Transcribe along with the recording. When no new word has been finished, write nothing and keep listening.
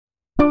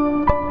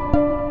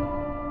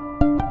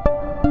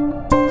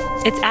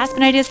It's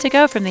Aspen Ideas to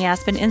Go from the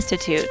Aspen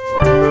Institute.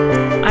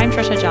 I'm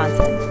Trisha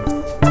Johnson.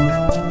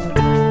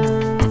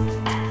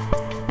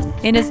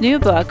 In his new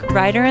book,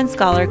 writer and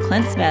scholar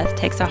Clint Smith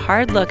takes a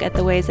hard look at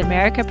the ways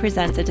America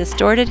presents a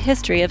distorted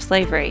history of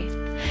slavery.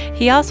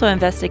 He also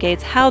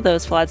investigates how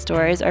those flawed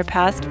stories are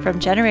passed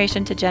from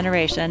generation to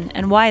generation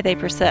and why they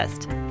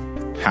persist.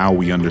 How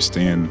we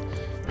understand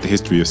the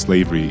history of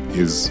slavery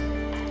is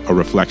a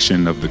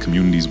reflection of the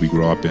communities we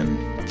grow up in,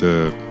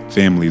 the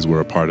families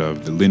we're a part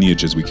of, the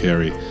lineages we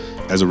carry.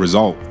 As a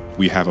result,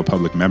 we have a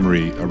public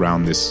memory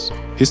around this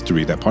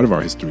history, that part of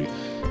our history,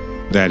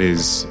 that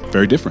is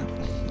very different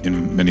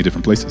in many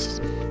different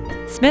places.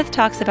 Smith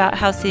talks about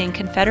how seeing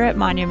Confederate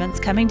monuments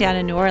coming down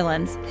in New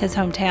Orleans, his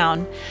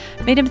hometown,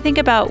 made him think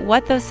about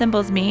what those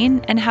symbols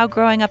mean and how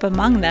growing up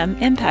among them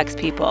impacts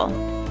people.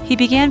 He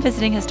began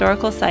visiting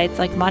historical sites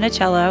like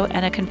Monticello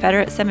and a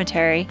Confederate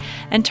cemetery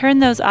and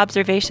turned those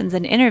observations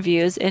and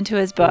interviews into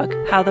his book,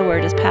 How the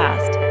Word is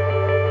Passed.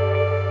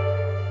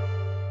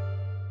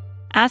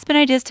 Aspen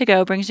Ideas to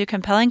Go brings you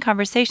compelling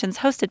conversations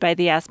hosted by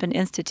the Aspen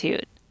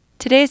Institute.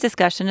 Today's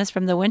discussion is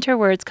from the Winter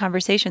Words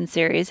Conversation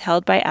series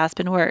held by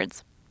Aspen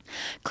Words.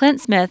 Clint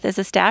Smith is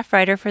a staff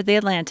writer for The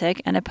Atlantic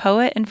and a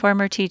poet and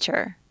former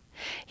teacher.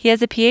 He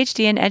has a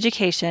PhD in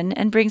education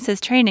and brings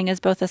his training as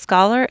both a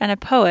scholar and a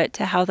poet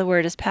to How the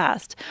Word is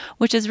Passed,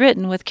 which is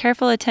written with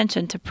careful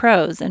attention to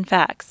prose and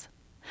facts.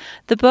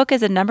 The book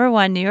is a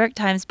 #1 New York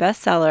Times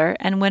bestseller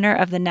and winner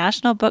of the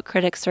National Book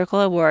Critics Circle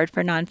Award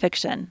for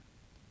Nonfiction.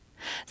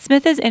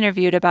 Smith is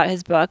interviewed about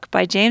his book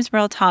by James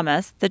Merle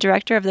Thomas, the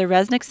director of the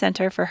Resnick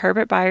Center for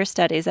Herbert Bayer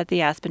Studies at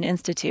the Aspen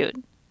Institute.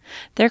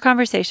 Their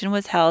conversation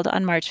was held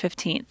on March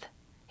 15th.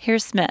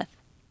 Here's Smith.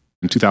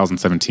 In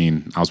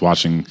 2017, I was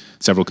watching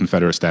several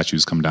Confederate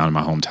statues come down in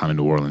my hometown in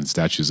New Orleans,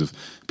 statues of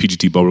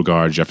P.G.T.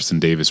 Beauregard, Jefferson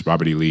Davis,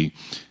 Robert E. Lee.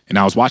 And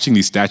I was watching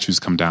these statues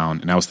come down,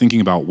 and I was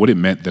thinking about what it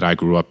meant that I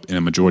grew up in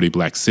a majority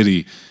black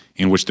city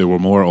in which there were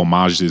more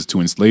homages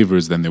to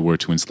enslavers than there were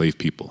to enslaved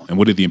people. And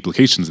what are the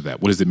implications of that?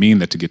 What does it mean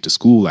that to get to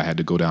school, I had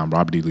to go down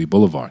Robert E. Lee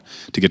Boulevard?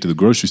 To get to the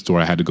grocery store,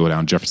 I had to go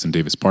down Jefferson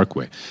Davis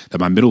Parkway? That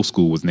my middle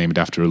school was named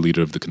after a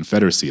leader of the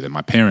Confederacy? That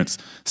my parents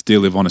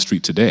still live on a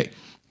street today,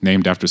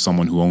 named after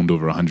someone who owned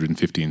over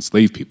 150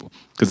 enslaved people?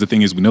 Because the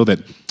thing is, we know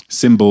that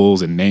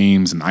symbols and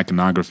names and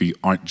iconography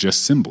aren't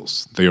just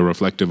symbols. They are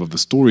reflective of the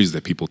stories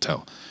that people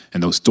tell.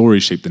 And those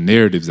stories shape the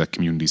narratives that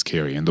communities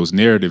carry. And those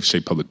narratives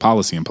shape public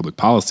policy, and public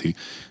policy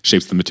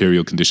shapes the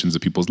material conditions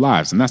of people's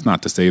lives. And that's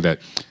not to say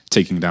that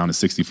taking down a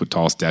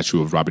 60-foot-tall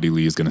statue of Robert E.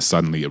 Lee is going to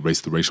suddenly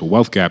erase the racial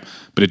wealth gap,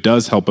 but it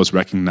does help us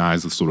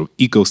recognize the sort of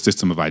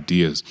ecosystem of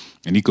ideas,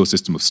 an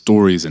ecosystem of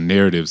stories and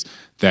narratives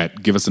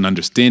that give us an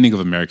understanding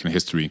of American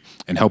history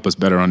and help us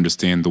better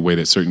understand the way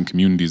that certain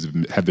communities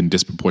have been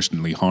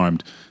disproportionately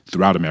harmed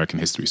throughout American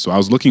history. So I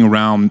was looking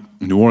around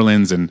New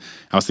Orleans, and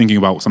I was thinking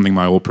about something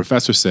my old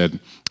professor said,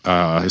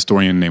 a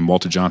historian named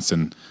Walter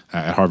Johnson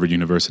at Harvard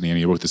University, and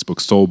he wrote this book,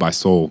 Soul by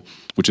Soul,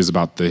 which is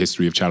about the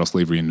history of chattel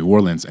slavery in New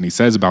Orleans. And he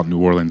says about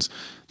New Orleans,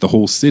 the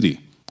whole city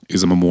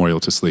is a memorial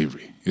to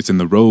slavery. It's in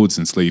the roads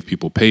enslaved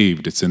people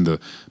paved. It's in the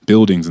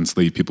buildings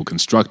enslaved people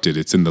constructed.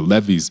 It's in the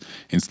levees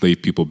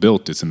enslaved people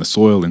built. It's in the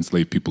soil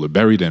enslaved people are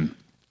buried in.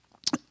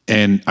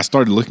 And I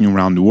started looking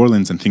around New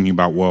Orleans and thinking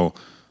about, well,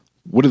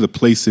 what are the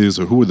places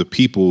or who are the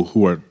people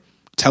who are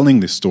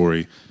telling this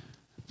story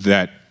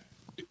that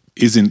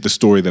isn't the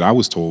story that I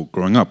was told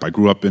growing up? I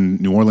grew up in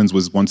New Orleans,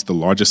 was once the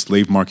largest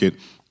slave market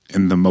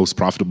and the most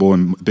profitable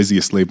and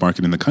busiest slave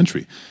market in the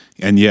country.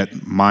 And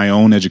yet my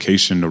own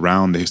education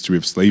around the history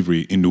of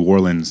slavery in New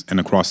Orleans and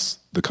across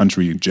the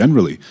country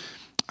generally,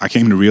 I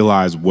came to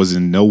realize was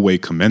in no way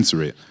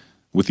commensurate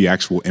with the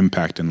actual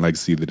impact and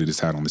legacy that it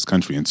has had on this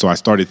country. And so I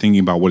started thinking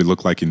about what it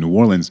looked like in New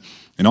Orleans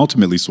and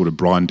ultimately sort of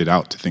broadened it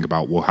out to think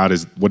about, well,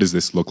 what does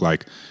this look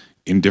like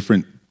in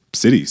different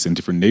cities, in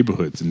different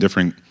neighborhoods, in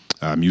different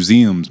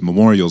museums,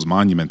 memorials,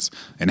 monuments,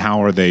 and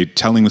how are they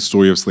telling the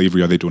story of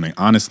slavery? Are they doing it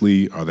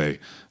honestly? Are they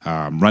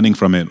running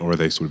from it? Or are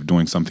they sort of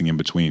doing something in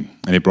between?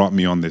 And it brought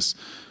me on this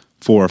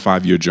 4 or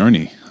 5 year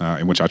journey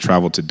in which I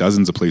traveled to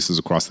dozens of places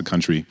across the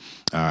country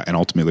and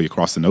ultimately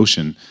across the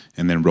ocean,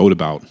 and then wrote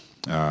about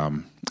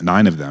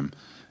 9 of them,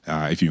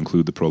 if you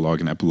include the prologue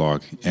and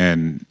epilogue.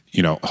 And,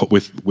 you know,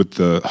 with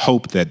the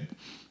hope that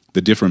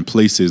the different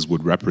places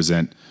would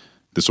represent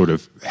the sort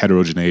of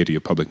heterogeneity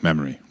of public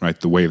memory,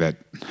 right? The way that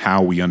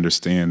how we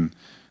understand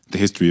the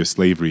history of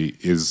slavery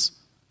is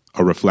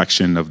a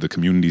reflection of the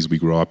communities we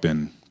grow up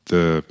in,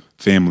 the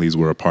families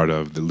we're a part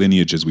of, the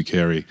lineages we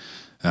carry,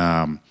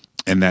 and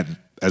that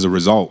as a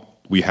result,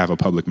 we have a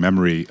public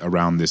memory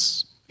around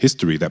this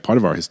history, that part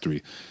of our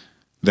history,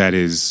 that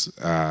is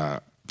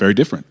very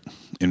different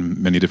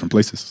in many different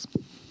places.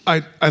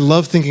 I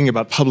love thinking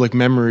about public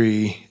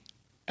memory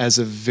as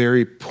a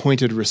very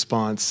pointed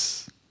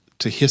response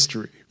to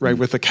history, right?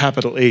 With a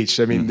capital H.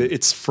 I mean,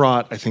 it's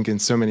fraught, I think, in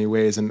so many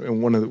ways.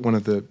 And one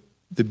of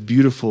the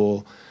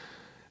beautiful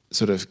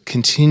sort of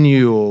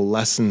continual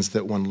lessons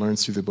that one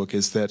learns through the book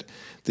is that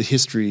the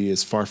history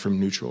is far from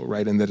neutral,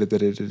 right? And that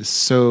it is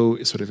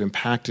so sort of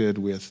impacted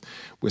with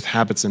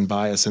habits and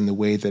bias, and the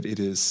way that it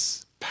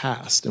is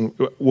past. And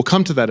we'll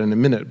come to that in a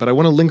minute, but I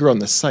want to linger on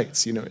the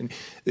sites.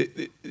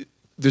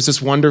 There's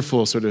this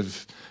wonderful sort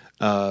of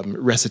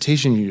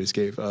recitation you just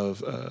gave of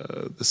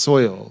the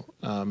soil,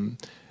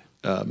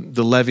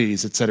 the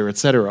levees, et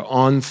cetera,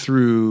 on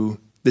through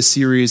the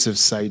series of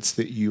sites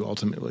that you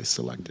ultimately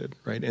selected,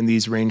 right? And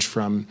these range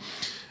from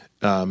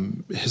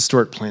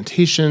historic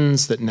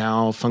plantations that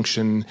now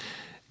function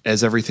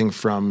as everything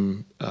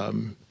from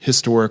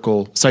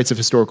historical sites of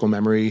historical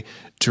memory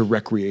to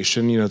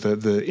recreation,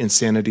 the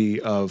insanity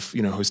of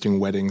hosting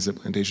weddings at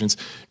plantations,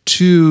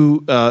 to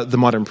the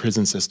modern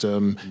prison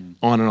system,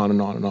 on and on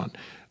and on and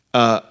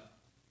on.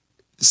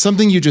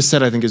 Something you just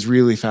said I think is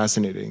really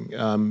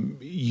fascinating.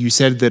 You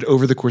said that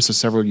over the course of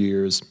several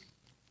years,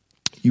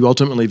 you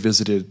ultimately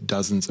visited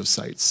dozens of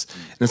sites.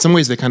 And in some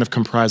ways they kind of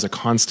comprise a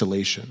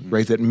constellation,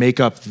 right, that make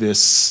up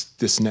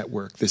this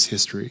network, this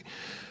history.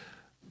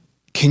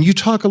 Can you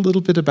talk a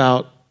little bit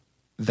about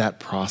that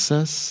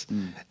process?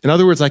 In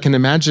other words, I can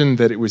imagine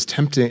that it was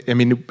tempting. I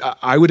mean,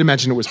 I would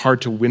imagine it was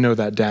hard to winnow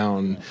that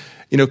down.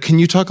 Can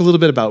you talk a little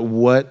bit about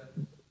what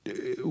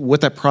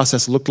that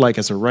process looked like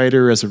as a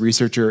writer, as a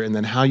researcher, and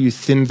then how you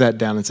thinned that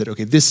down and said,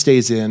 okay, this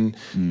stays in,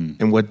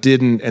 and what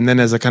didn't, and then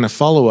as a kind of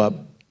follow-up,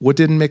 what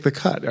didn't make the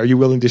cut? Are you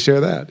willing to share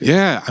that?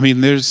 Yeah, I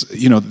mean,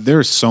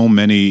 there's so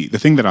many. The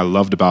thing that I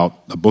loved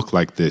about a book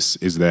like this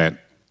is that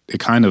it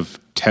kind of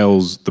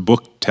the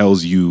book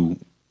tells you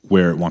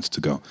where it wants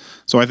to go.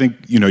 So I think,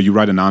 you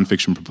write a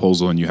nonfiction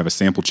proposal and you have a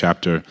sample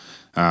chapter,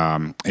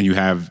 and you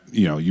have,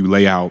 you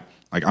lay out,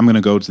 like, I'm going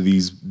to go to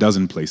these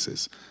dozen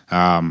places.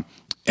 And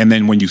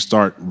then when you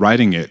start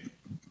writing it,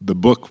 the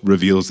book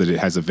reveals that it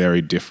has a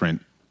very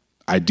different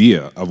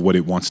idea of what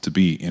it wants to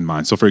be in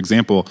mind. So, for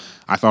example,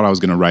 I thought I was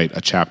going to write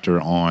a chapter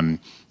on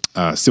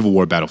Civil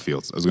War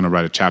battlefields. I was going to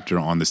write a chapter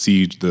on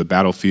the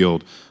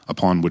battlefield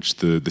upon which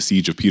the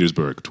siege of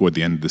Petersburg toward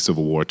the end of the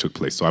Civil War took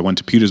place. So I went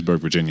to Petersburg,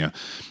 Virginia,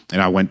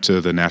 and I went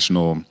to the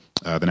national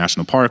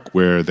park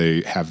where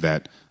they have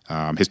that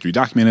history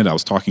documented. I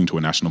was talking to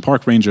a national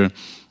park ranger,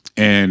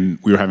 and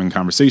we were having a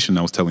conversation.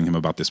 I was telling him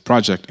about this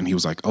project, and he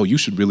was like, "Oh, you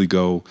should really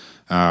go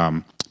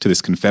to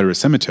this Confederate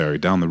cemetery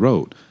down the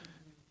road."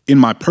 In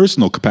my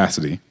personal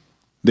capacity,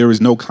 there is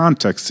no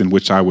context in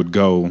which I would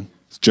go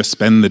just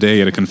spend the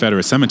day at a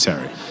Confederate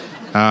cemetery.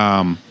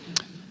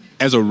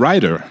 As a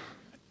writer,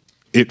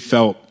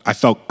 I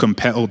felt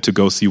compelled to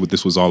go see what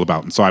this was all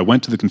about. And so I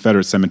went to the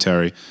Confederate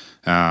cemetery,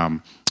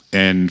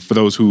 and for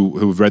those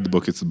who've read the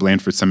book, it's the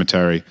Blandford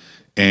Cemetery,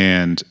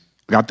 and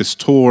I got this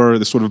tour,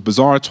 this sort of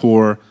bizarre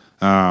tour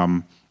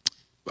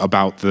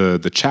about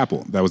the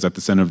chapel that was at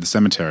the center of the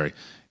cemetery.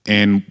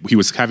 And he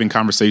was having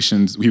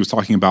conversations, he was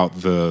talking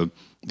about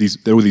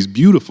there were these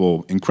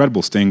beautiful,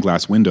 incredible stained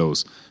glass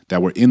windows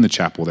that were in the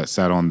chapel that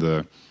sat on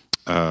the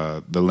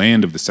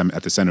land at the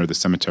center of the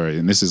cemetery.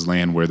 And this is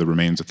land where the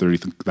remains of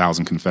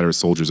 30,000 Confederate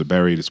soldiers are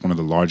buried. It's one of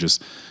the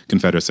largest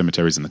Confederate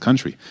cemeteries in the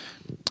country.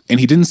 And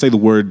he didn't say the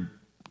word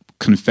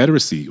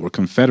Confederacy or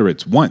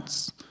Confederates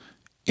once.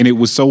 And it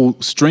was so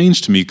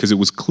strange to me because it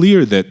was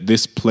clear that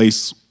this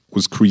place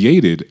was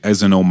created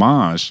as an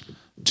homage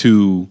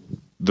to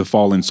the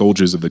fallen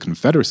soldiers of the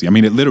Confederacy. I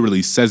mean, it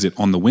literally says it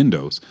on the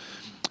windows.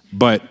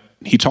 But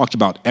he talked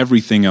about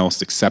everything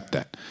else except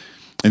that.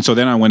 And so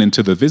then I went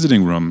into the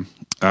visiting room,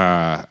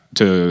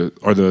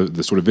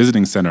 the sort of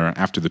visiting center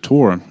after the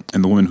tour,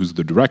 and the woman who's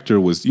the director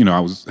was,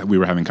 we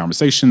were having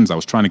conversations. I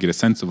was trying to get a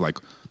sense of like,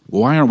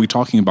 why aren't we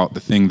talking about the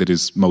thing that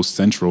is most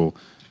central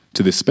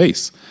to this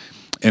space?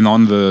 And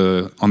on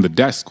the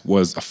desk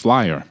was a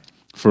flyer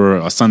for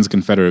a Sons of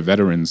Confederate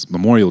Veterans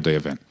Memorial Day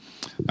event.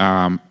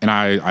 And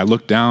I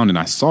looked down and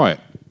I saw it.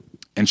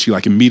 And she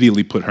like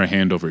immediately put her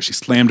hand over it. She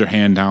slammed her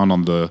hand down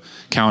on the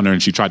counter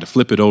and she tried to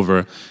flip it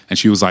over. And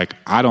she was like,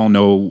 I don't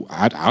know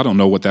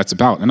what that's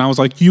about. And I was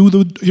like, you're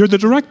the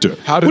director.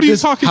 What are you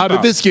talking about? How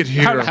did this get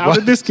here? How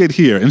did this get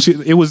here? And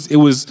it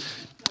was,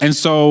 and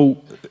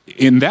so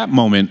in that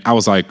moment, I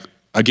was like,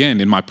 again,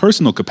 in my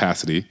personal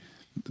capacity,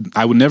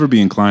 I would never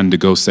be inclined to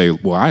go say,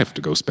 well, I have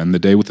to go spend the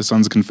day with the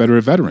Sons of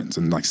Confederate Veterans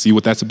and like see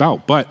what that's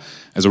about. But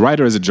as a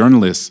writer, as a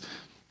journalist,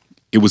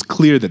 it was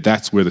clear that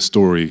that's where the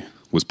story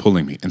was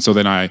pulling me. And so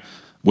then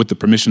with the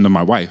permission of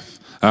my wife,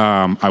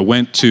 I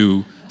went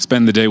to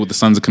spend the day with the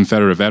Sons of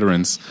Confederate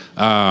Veterans.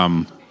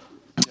 And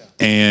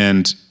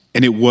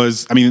it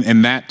was,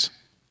 and that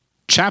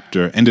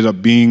chapter ended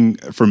up being,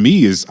 for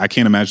me, is I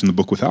can't imagine the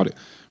book without it,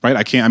 right?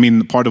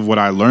 Part of what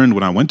I learned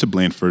when I went to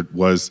Blandford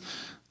was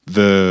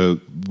the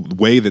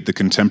way that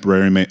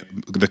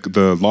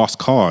the lost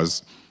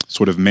cause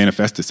sort of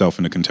manifests itself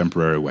in a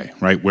contemporary way,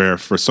 right? Where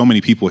for so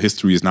many people,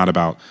 history is not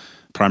about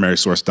primary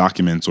source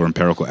documents or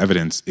empirical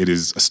evidence. It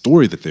is a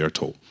story that they are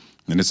told.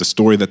 And it's a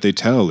story that they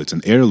tell. It's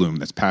an heirloom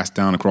that's passed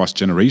down across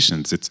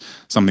generations. It's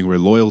something where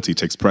loyalty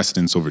takes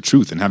precedence over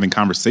truth. And having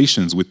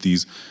conversations with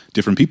these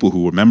different people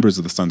who were members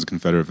of the Sons of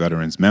Confederate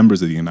Veterans,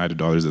 members of the United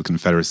Daughters of the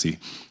Confederacy,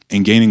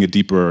 and gaining a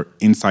deeper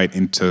insight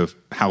into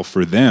how,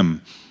 for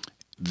them,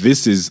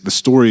 this is the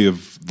story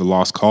of the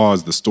lost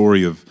cause, the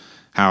story of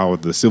how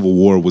the Civil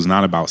War was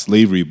not about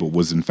slavery, but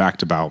was in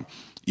fact about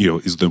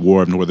is the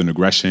War of Northern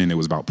Aggression. It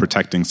was about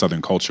protecting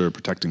Southern culture,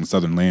 protecting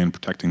Southern land,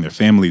 protecting their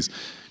families,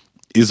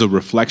 is a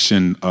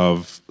reflection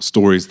of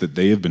stories that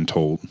they have been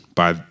told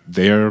by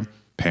their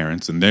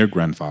parents and their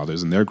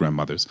grandfathers and their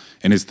grandmothers,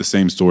 and it's the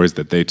same stories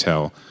that they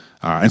tell.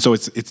 And so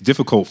it's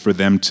difficult for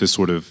them to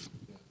sort of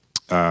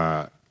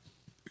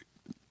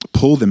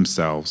pull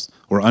themselves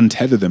or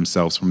untether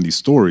themselves from these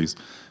stories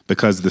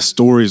because the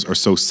stories are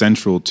so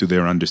central to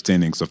their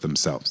understandings of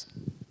themselves.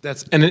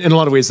 And in a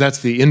lot of ways, that's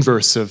the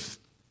inverse of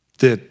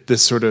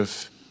this sort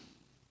of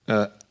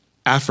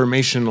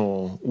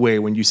affirmational way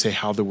when you say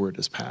how the word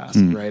is passed,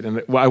 right?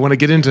 And I want to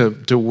get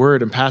into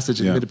word and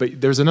passage in a minute,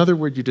 but there's another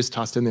word you just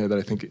tossed in there that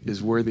I think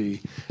is worthy.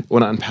 I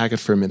want to unpack it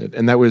for a minute,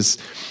 and that was,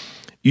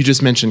 you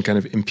just mentioned kind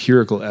of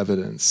empirical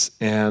evidence.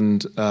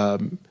 And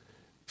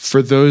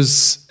for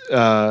those,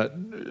 forgive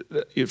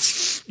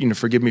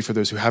me for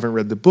those who haven't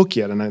read the book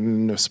yet, and I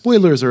no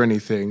spoilers or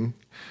anything,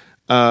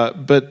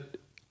 but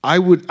I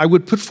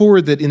would put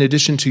forward that in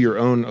addition to your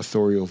own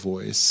authorial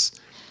voice,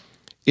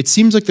 it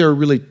seems like there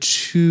are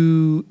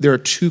two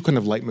kind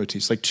of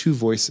leitmotifs, like two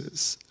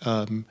voices.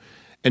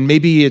 And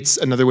maybe it's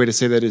another way to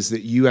say that is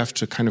that you have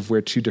to kind of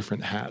wear two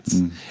different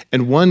hats.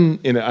 And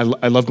one,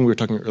 I loved when we were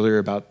talking earlier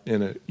about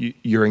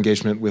your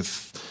engagement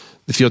with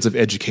the fields of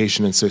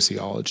education and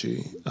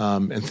sociology,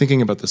 and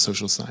thinking about the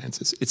social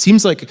sciences. It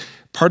seems like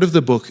part of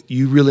the book,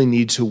 you really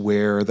need to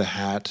wear the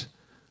hat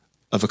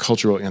of a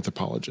cultural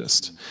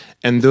anthropologist,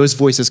 and those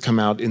voices come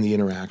out in the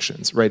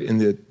interactions, right?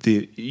 In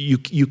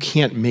you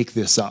can't make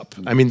this up.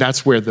 I mean,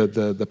 that's where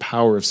the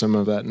power of some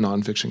of that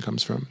nonfiction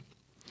comes from.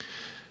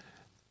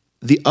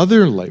 The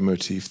other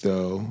leitmotif,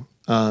 though,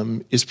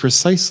 is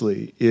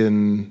precisely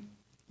in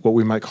what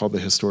we might call the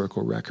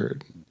historical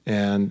record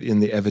and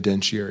in the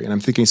evidentiary. And I'm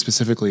thinking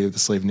specifically of the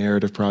Slave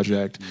Narrative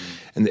Project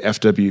and the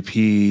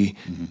FWP,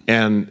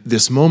 and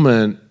this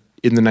moment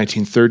in the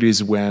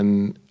 1930s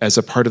when, as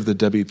a part of the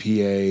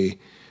WPA,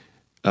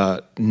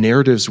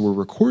 narratives were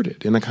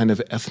recorded in a kind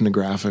of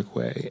ethnographic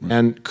way.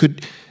 And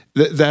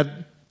that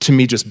to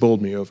me just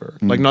bowled me over.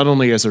 Like, not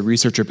only as a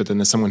researcher, but then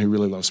as someone who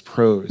really loves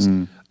prose.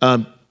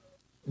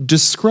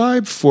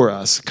 Describe for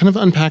us, kind of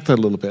unpack that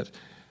a little bit.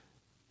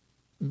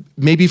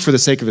 Maybe for the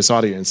sake of this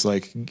audience,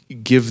 like,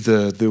 give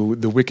the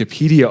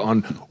Wikipedia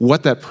on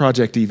what that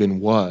project even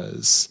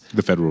was.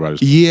 The Federal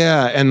Writers.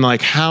 Yeah, and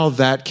like how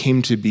that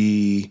came to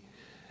be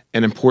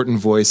an important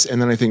voice,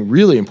 and then I think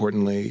really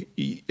importantly,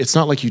 it's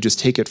not like you just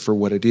take it for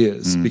what it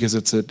is, because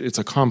it's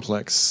a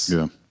complex.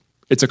 Yeah.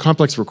 It's a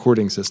complex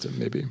recording system,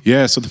 maybe.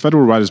 Yeah, so the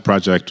Federal Writers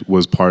Project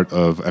was part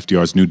of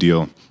FDR's New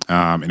Deal,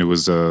 and it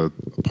was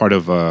part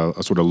of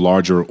a sort of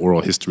larger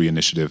oral history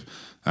initiative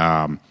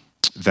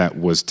that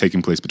was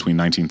taking place between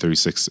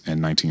 1936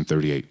 and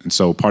 1938. And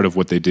so part of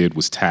what they did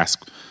was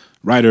task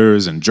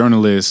writers and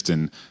journalists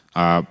and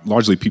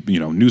largely people,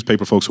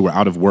 newspaper folks who were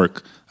out of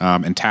work,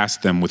 and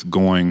tasked them with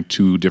going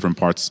to different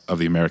parts of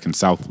the American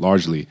South,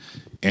 largely,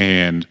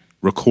 and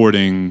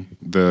recording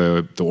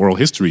the oral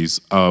histories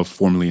of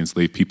formerly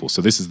enslaved people.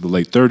 So this is the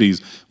late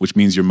 30s, which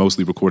means you're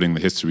mostly recording the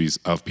histories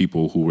of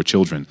people who were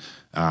children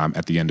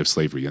at the end of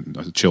slavery,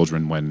 and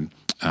children when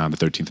the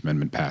 13th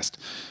Amendment passed.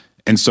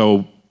 And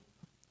so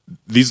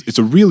it's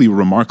a really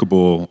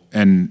remarkable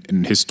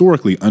and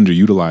historically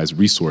underutilized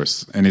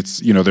resource. And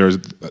it's, there's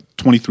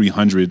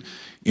 2,300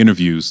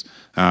 interviews.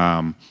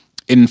 And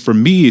for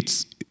me,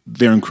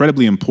 they're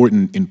incredibly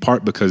important in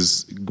part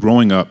because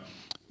growing up,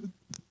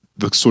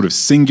 the sort of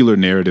singular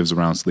narratives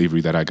around slavery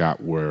that I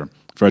got were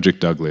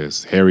Frederick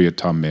Douglass, Harriet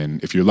Tubman,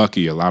 if you're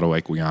lucky,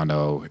 Olaudah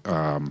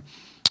Equiano,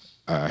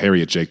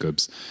 Harriet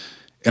Jacobs.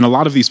 And a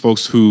lot of these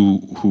folks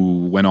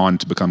who went on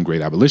to become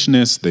great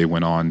abolitionists, they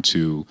went on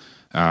to,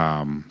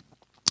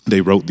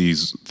 they wrote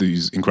these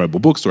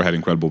incredible books or had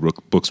incredible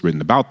books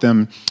written about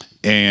them.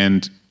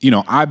 And,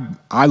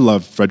 I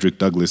love Frederick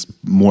Douglass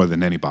more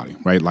than anybody,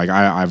 right? Like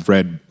I've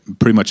read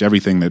pretty much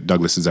everything that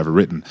Douglass has ever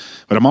written,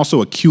 but I'm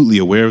also acutely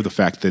aware of the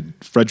fact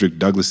that Frederick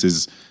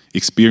Douglass's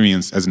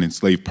experience as an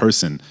enslaved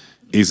person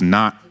is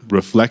not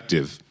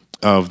reflective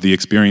of the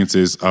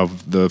experiences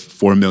of the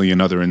 4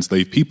 million other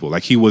enslaved people.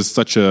 Like he was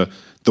the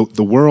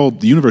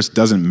universe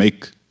doesn't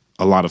make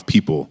a lot of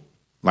people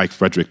like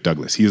Frederick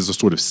Douglass. He is a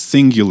sort of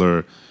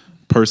singular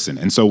person.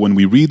 And so when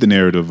we read the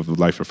narrative of the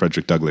life of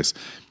Frederick Douglass,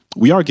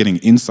 we are getting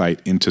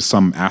insight into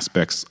some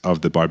aspects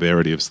of the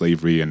barbarity of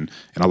slavery and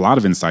a lot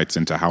of insights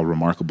into how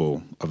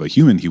remarkable of a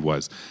human he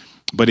was.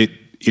 But it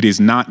is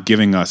not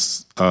giving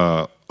us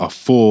a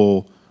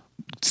full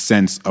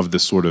sense of the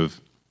sort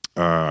of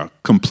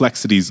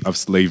complexities of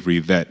slavery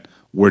that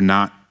were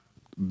not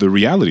the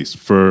realities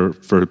for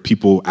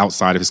people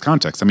outside of his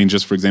context. I mean,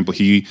 just for example,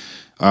 he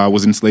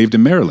was enslaved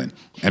in Maryland,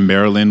 and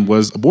Maryland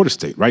was a border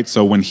state, right?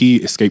 So when he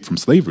escaped from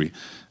slavery,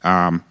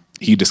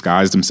 he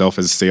disguised himself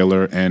as a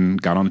sailor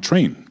and got on a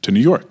train to New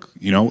York.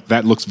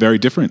 That looks very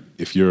different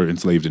if you're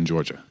enslaved in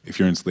Georgia, if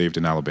you're enslaved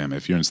in Alabama,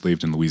 if you're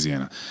enslaved in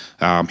Louisiana.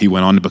 He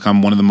went on to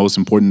become one of the most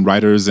important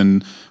writers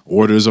and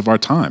orators of our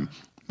time.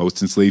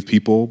 Most enslaved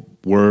people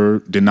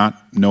did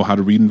not know how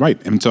to read and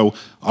write. And so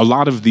a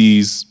lot of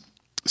these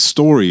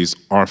stories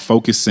are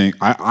focusing,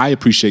 I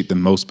appreciate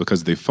them most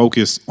because they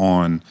focus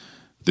on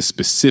the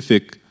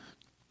specific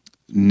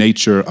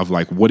nature of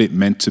like what it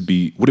meant to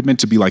be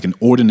like an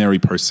ordinary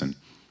person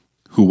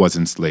who was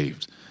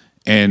enslaved.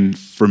 And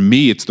for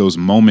me, it's those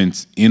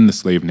moments in the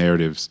slave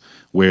narratives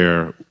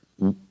where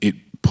it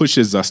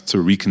pushes us to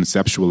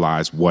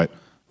reconceptualize what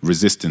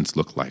resistance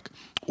looked like,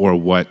 or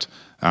what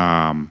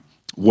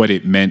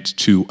it meant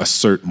to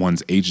assert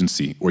one's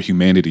agency or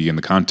humanity in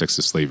the context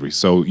of slavery.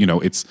 So,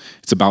 it's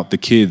about the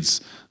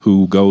kids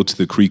who go to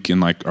the creek and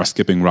like are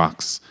skipping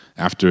rocks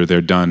after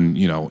they're done,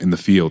 in the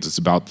fields. It's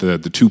about the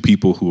two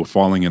people who are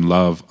falling in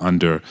love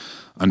under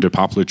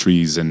poplar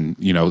trees and,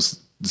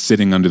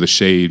 sitting under the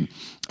shade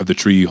of the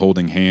tree,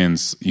 holding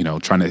hands,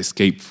 trying to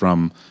escape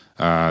from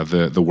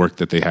the work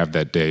that they have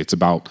that day. It's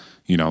about,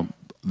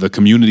 the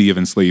community of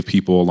enslaved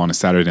people on a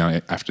Saturday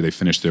night after they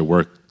finish their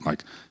work,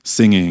 like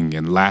singing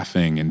and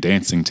laughing and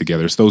dancing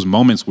together. It's those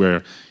moments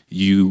where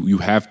you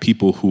have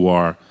people who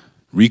are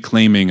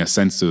reclaiming a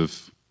sense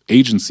of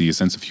agency, a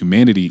sense of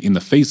humanity in the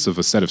face of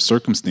a set of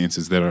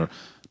circumstances that are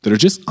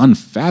just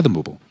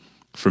unfathomable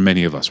for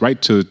many of us,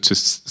 right? To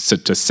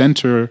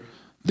center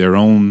their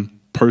own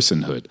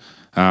personhood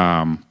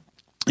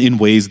in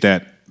ways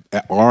that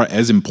are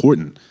as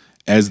important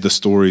as the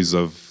stories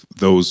of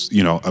those,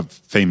 of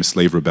famous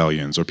slave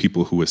rebellions or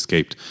people who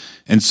escaped.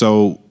 And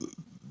so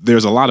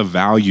there's a lot of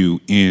value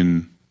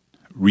in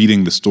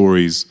reading the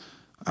stories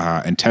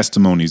and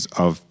testimonies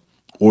of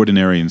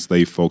ordinary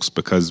enslaved folks,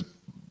 because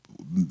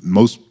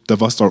most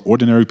of us are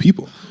ordinary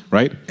people,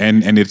 right?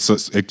 And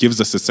it gives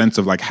us a sense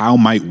of like, how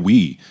might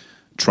we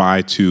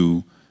try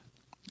to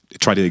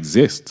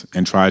exist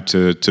and try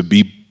to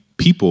be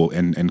people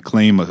and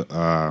claim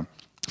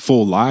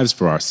full lives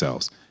for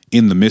ourselves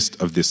in the midst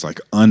of this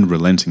like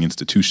unrelenting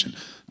institution.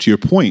 To your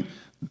point,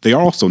 they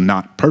are also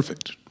not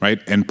perfect,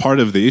 right? And part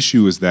of the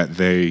issue is that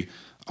a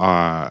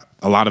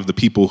lot of the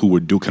people who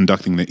were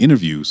conducting the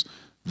interviews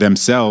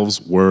themselves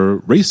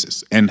were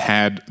racist and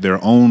had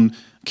their own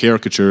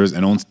caricatures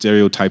and own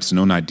stereotypes and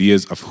own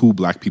ideas of who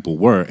Black people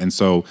were. And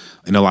so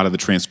in a lot of the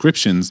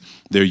transcriptions,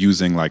 they're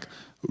using like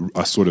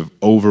a sort of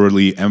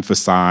overly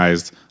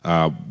emphasized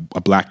a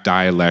Black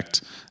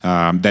dialect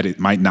that it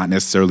might not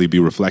necessarily be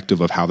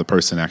reflective of how the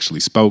person actually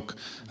spoke.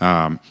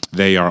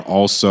 They are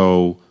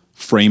also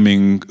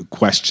framing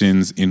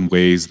questions in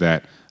ways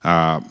that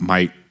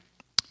might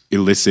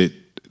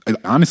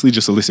honestly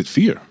just elicit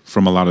fear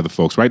from a lot of the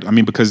folks, right? I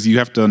mean, because you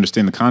have to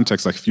understand the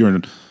context. Like if you're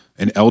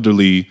an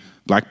elderly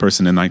Black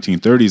person in the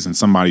 1930s and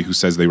somebody who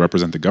says they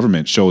represent the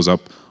government shows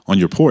up on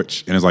your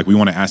porch and is like, we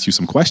want to ask you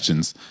some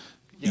questions,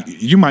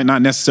 you might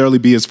not necessarily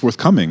be as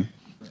forthcoming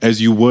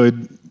as you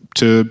would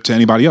to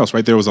anybody else,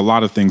 right? There was a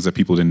lot of things that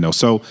people didn't know.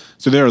 So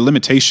there are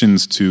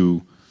limitations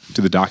to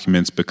the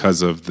documents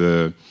because of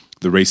the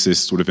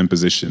racist sort of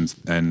impositions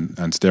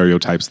and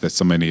stereotypes that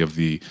so many of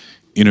the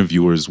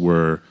interviewers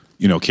were,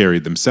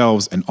 carried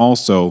themselves, and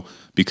also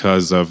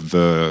because of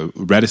the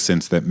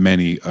reticence that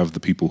many of the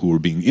people who were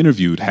being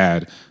interviewed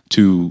had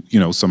to,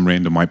 some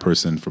random white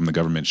person from the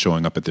government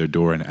showing up at their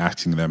door and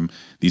asking them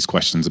these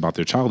questions about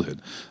their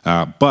childhood.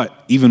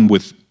 But even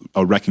with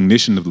a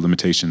recognition of the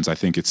limitations, I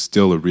think it's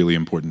still a really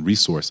important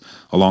resource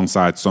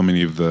alongside so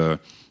many of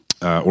the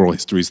oral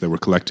histories that were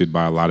collected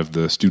by a lot of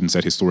the students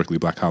at historically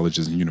Black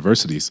colleges and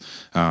universities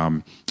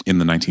in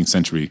the 19th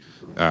century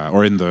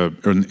or in the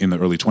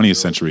early 20th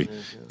century.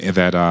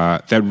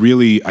 That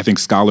really, I think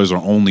scholars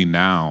are only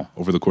now,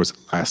 over the course of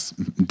the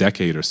last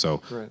decade or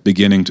so,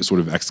 beginning to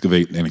sort of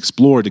excavate and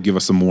explore to give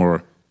us a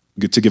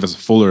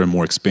fuller and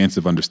more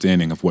expansive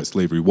understanding of what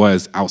slavery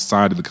was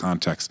outside of the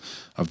context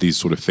of these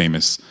sort of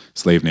famous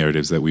slave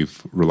narratives that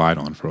we've relied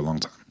on for a long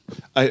time.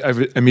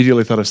 I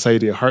immediately thought of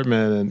Saidiya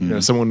Hartman,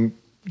 and someone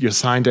you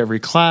assigned to every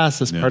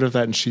class as part of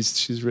that, and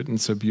she's written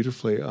so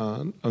beautifully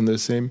on the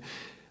same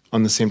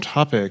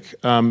topic.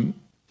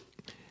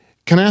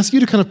 Can I ask you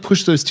to kind of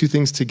push those two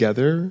things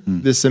together?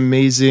 This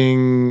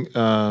amazing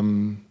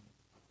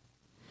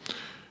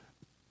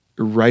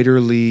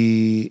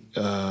writerly,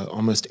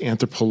 almost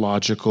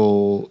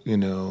anthropological,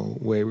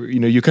 way where,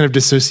 you kind of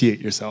dissociate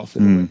yourself.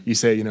 You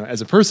say,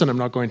 as a person, I'm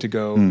not going to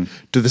go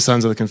to the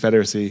Sons of the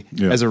Confederacy.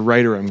 Yeah. As a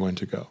writer, I'm going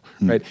to go,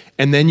 right?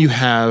 And then you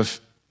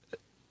have,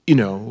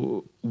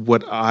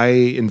 what I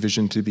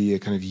envision to be a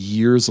kind of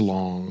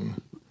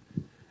years-long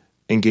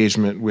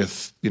engagement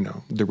with,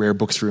 the rare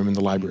books room in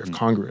the Library of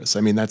Congress.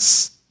 I mean,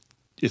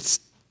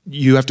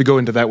 you have to go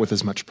into that with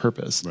as much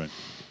purpose. Right.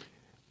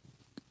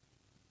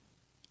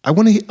 I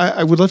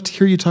would love to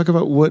hear you talk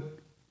about what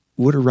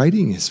a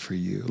writing is for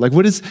you. Like,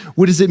 what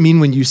does it mean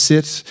when you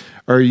sit?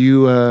 Are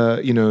you,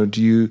 do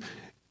you?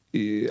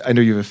 I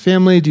know you have a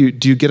family. Do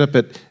you get up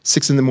at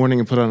 6 a.m.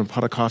 and put on a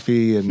pot of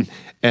coffee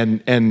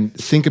and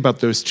think about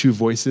those two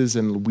voices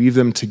and weave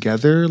them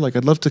together? Like,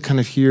 I'd love to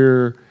kind of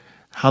hear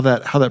how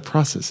that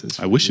process is.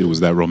 I wish it was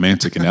that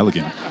romantic and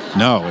elegant.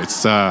 No,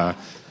 it's at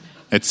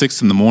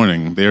 6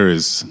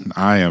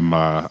 a.m.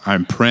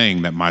 I'm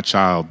praying that my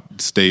child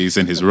stays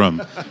in his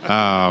room,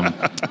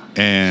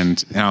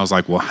 and I was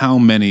like, well, how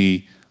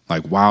many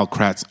like Wild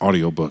Kratz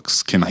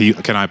audiobooks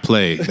can I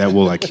play that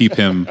will like keep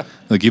him,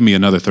 like give me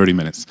another 30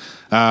 minutes.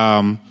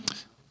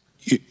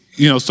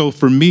 So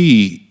for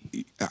me,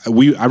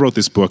 I wrote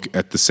this book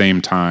at the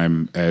same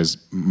time as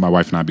my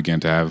wife and I began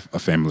to have a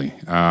family.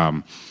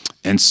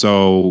 And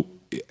so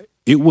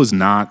it was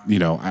not,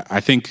 I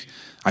think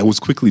I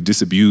was quickly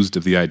disabused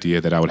of the idea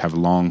that I would have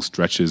long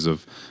stretches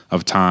of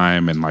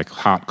time and like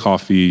hot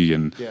coffee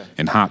and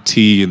hot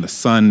tea and the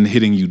sun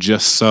hitting you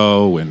just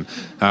so, and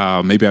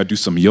maybe I'd do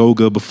some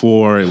yoga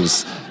before. It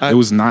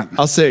was not.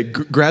 I'll say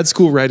grad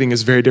school writing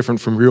is very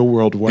different from real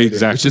world writing,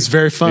 which is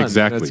very fun.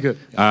 Exactly. That's good.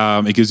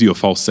 It gives you a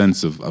false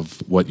sense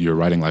of what your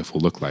writing life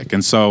will look like.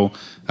 And so,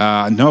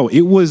 no,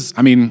 it was,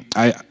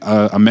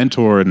 a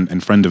mentor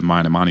and friend of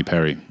mine, Imani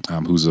Perry,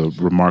 who's a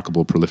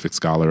remarkable, prolific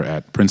scholar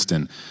at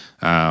Princeton,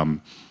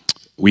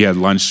 we had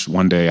lunch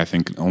one day, I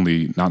think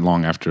only not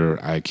long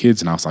after I had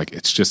kids, and I was like,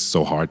 it's just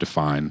so hard to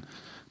find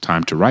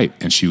time to write.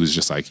 And she was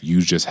just like, you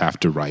just have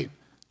to write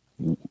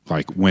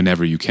like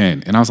whenever you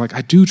can. And I was like,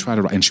 I do try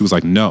to write. And she was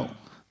like, no,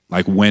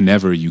 like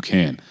whenever you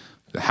can.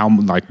 How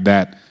like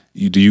that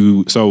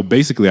so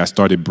basically I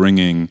started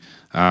bringing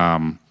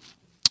a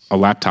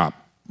laptop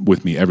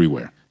with me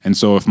everywhere. And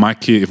so if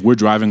we're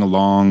driving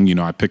along,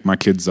 I pick my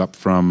kids up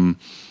from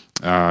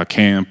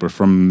camp or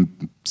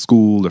from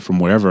school or from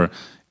wherever,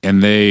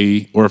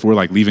 or if we're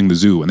like leaving the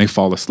zoo and they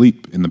fall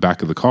asleep in the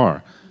back of the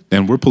car,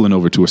 then we're pulling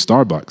over to a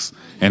Starbucks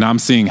and I'm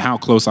seeing how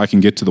close I can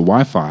get to the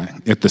Wi-Fi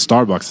at the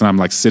Starbucks, and I'm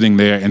like sitting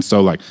there. And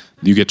so like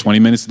you get 20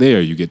 minutes there,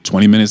 you get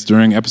 20 minutes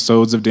during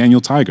episodes of Daniel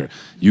Tiger,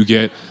 you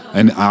get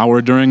an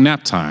hour during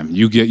nap time,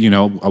 you get,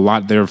 a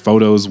lot. There are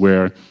photos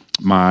where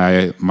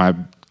my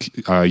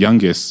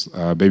youngest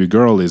baby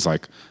girl is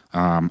like,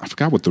 I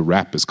forgot what the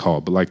wrap is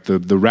called, but like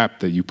the wrap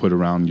that you put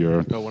around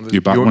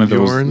one of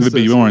those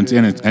Bjorns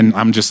in it. And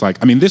I'm just like,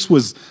 this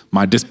was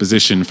my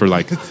disposition for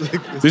like,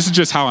 this is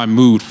just how I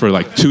moved for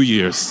like 2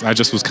 years. I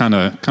just was kind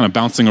of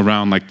bouncing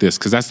around like this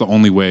because that's the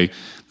only way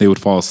they would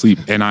fall asleep.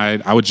 And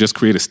I would just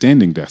create a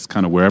standing desk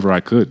kind of wherever I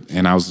could.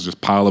 And I was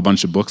just pile a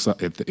bunch of books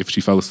up. If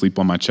she fell asleep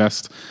on my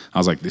chest, I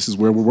was like, this is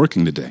where we're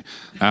working today.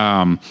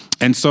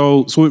 And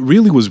so it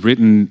really was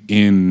written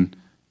in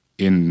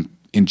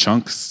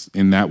chunks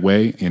in that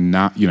way, in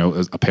not,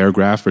 a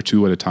paragraph or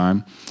two at a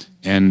time.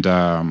 And,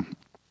 I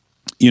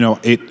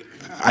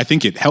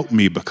think it helped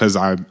me because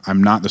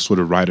I'm not the sort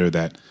of writer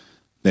that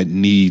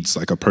needs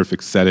like a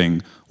perfect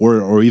setting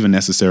or even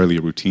necessarily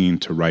a routine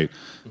to write.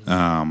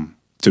 And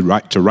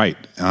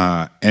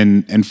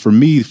for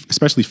me,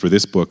 especially for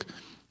this book,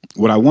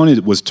 what I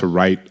wanted was to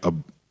write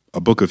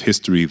a book of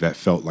history that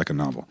felt like a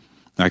novel.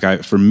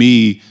 For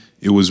me,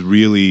 it was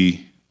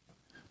really.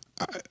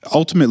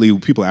 Ultimately,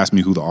 people ask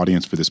me who the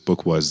audience for this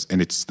book was,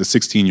 and it's the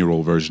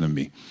 16-year-old version of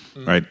me,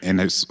 right?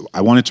 And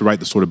I wanted to write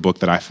the sort of book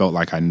that I felt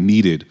like I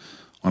needed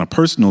on a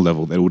personal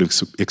level that would have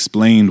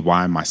explained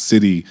why my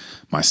city,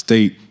 my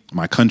state,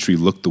 my country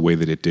looked the way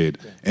that it did.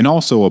 Yeah. And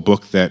also a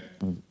book that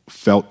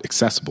felt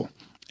accessible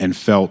and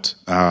felt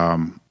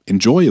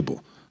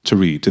enjoyable to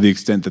read, to the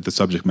extent that the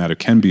subject matter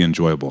can be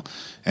enjoyable.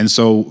 And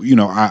so,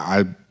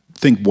 I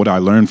think what I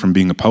learned from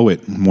being a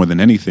poet more than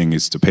anything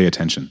is to pay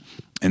attention.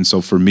 And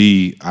so for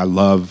me, I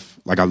love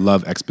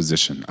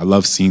exposition. I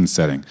love scene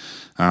setting.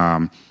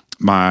 My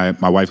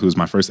wife, who was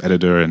my first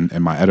editor,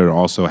 and my editor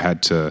also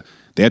had to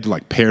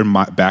like pare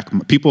back.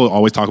 People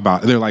always talk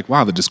about, they're like,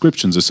 wow, the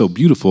descriptions are so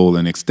beautiful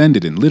and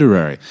extended and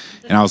literary.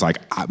 And I was like,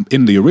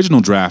 in the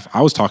original draft,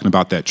 I was talking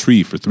about that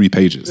tree for 3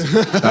 pages.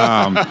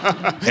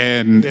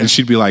 And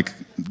she'd be like,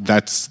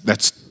 that's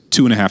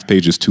 2.5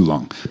 pages too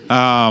long.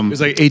 It was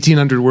like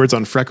 1,800 words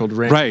on freckled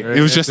rain. Right. It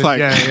was just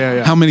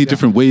how many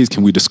different ways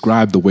can we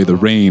describe the way the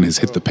rain has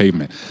hit the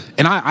pavement?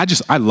 And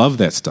I love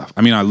that stuff.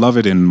 I love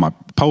it in my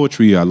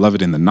poetry. I love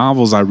it in the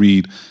novels I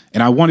read.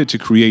 And I wanted to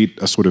create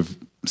a sort of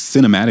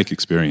cinematic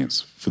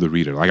experience for the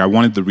reader. Like I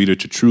wanted the reader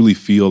to truly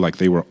feel like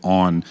they were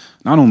on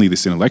not only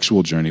this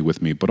intellectual journey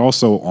with me, but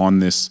also on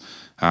this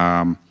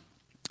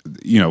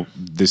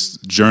this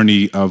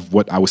journey of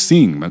what I was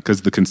seeing,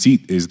 because the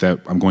conceit is that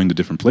I'm going to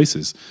different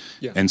places.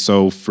 Yeah. And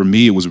so for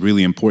me, it was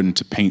really important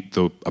to paint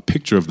a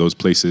picture of those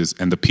places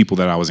and the people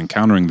that I was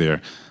encountering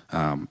there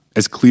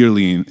as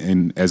clearly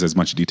and as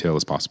much detail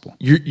as possible.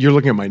 You're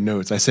looking at my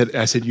notes. I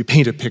said you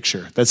paint a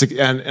picture.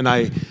 And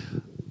I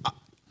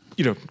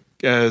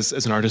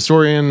as an art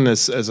historian,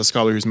 as a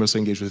scholar who's mostly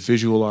engaged with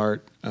visual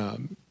art,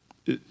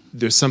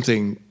 there's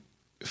something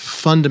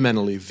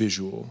fundamentally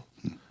visual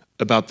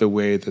about the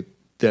way that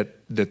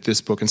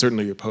this book, and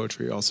certainly your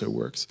poetry, also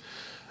works.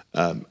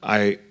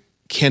 I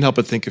can't help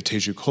but think of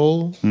Teju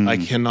Cole. I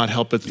cannot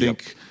help but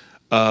think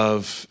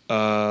of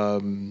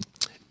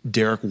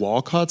Derek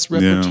Walcott's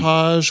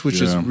reportage,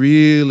 which is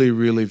really,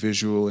 really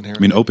visual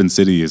inherently. Open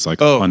City is like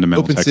a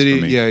fundamental Open text City,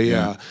 for me.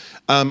 Yeah.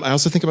 I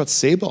also think about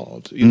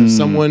Sebald,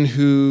 someone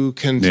who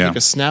can take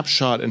a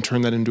snapshot and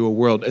turn that into a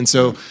world. And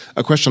so,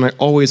 a question I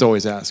always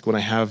ask when I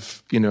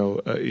have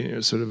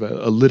sort of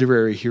a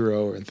literary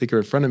hero or thinker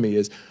in front of me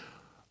is,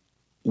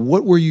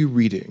 what were you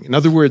reading? In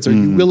other words, are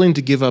you willing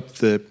to give up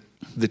the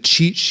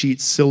cheat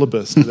sheet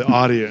syllabus to the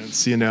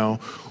audience?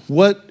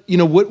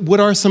 What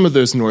are some of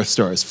those North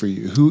Stars for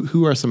you?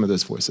 Who are some of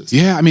those voices?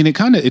 Yeah, I mean,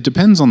 it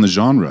depends on the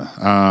genre.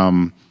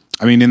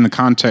 I mean, in the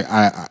context,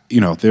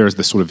 there's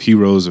the sort of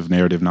heroes of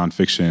narrative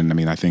nonfiction. I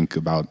mean, I think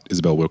about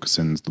Isabel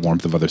Wilkerson's The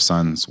Warmth of Other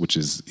Suns, which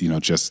is,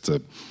 just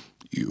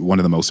one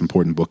of the most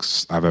important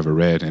books I've ever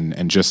read,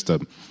 and just a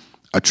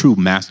true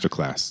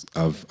masterclass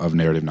of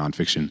narrative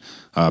nonfiction.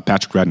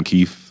 Patrick Radden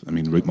Keefe, I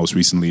mean, most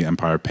recently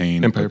Empire of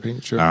Pain. Empire of Pain,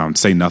 sure.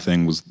 Say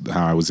Nothing was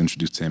how I was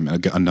introduced to him.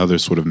 Another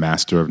sort of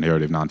master of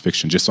narrative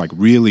nonfiction, just like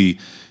really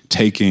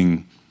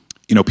taking,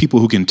 people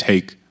who can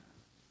take,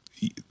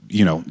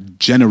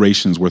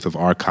 generations worth of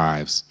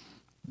archives,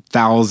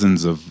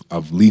 thousands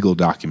of legal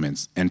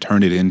documents, and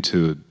turn it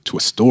into a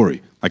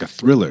story, like a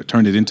thriller,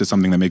 turn it into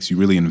something that makes you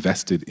really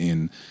invested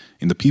in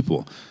the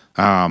people.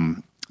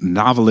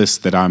 Novelists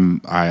that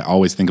I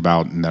always think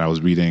about and that I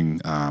was reading,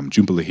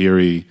 Jhumpa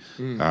Lahiri,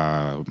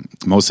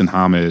 Mohsin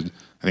Hamid.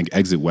 I think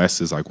Exit West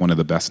is like one of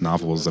the best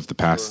novels of the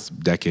past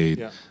decade.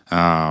 Yeah.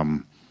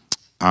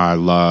 I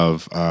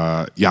love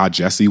Yad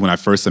Jesse. When I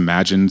first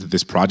imagined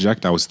this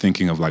project, I was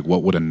thinking of like,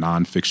 what would a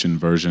nonfiction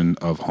version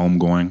of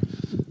Homegoing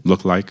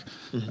look like?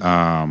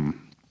 Mm-hmm.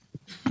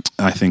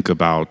 I think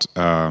about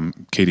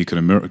Katie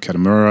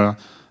Kitamura.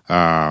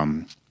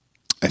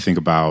 I think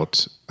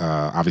about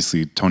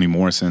obviously Toni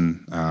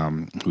Morrison,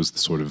 who's the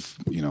sort of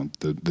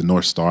the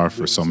North Star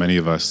for so many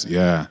of us.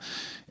 Yeah,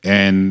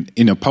 and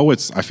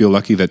poets. I feel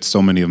lucky that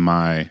so many of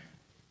my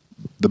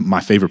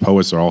favorite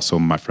poets are also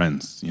my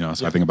friends.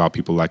 So I think about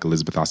people like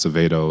Elizabeth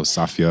Acevedo,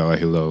 Safia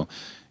Ahilo,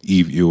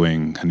 Eve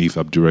Ewing, Hanif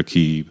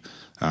Abdurraqib,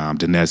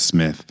 Dinesh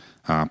Smith,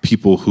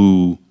 people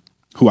who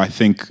I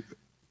think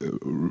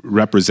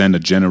represent a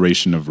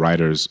generation of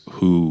writers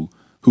who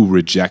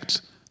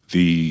reject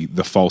the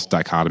false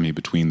dichotomy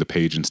between the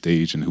page and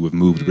stage, and who have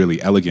moved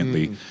really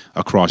elegantly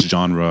across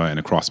genre and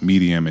across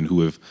medium, and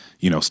who have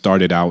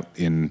started out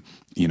in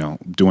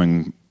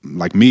doing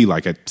like me,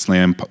 like at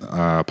slam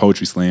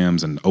poetry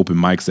slams and open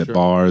mics at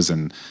bars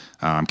and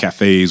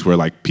cafes where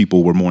like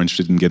people were more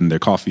interested in getting their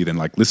coffee than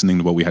like listening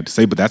to what we had to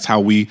say. But that's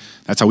how we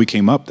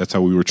came up. That's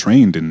how we were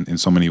trained in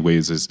so many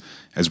ways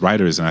as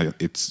writers. And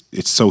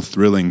it's so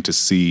thrilling to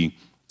see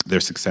their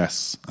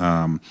success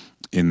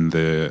in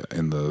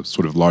the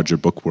sort of larger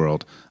book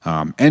world,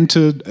 and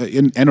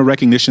a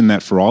recognition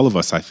that for all of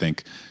us, I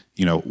think,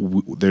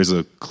 there's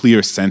a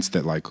clear sense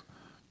that like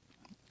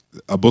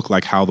a book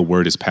like How the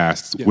Word is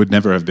Passed would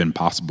never have been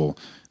possible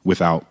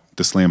without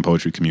the slam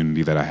poetry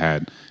community that I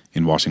had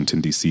in Washington,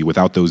 D.C.,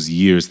 without those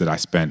years that I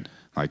spent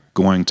like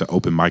going to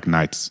open mic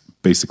nights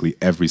basically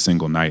every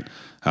single night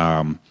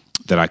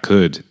that I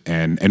could,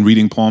 and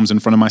reading poems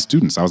in front of my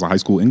students. I was a high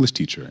school English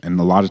teacher, and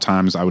a lot of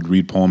times I would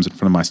read poems in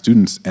front of my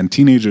students, and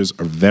teenagers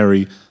are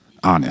very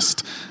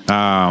honest.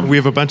 We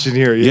have a bunch in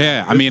here.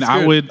 Yeah, I mean,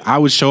 I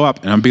would show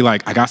up and I'd be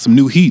like, I got some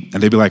new heat,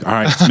 and they'd be like, all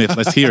right, Smith,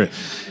 let's hear it.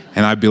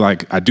 And I'd be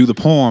like, I'd do the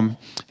poem,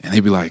 and they'd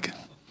be like,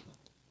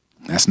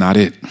 that's not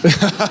it.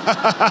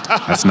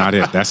 That's not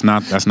it. That's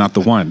not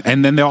the one.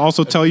 And then they'll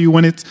also tell you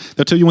when it's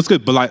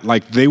good. But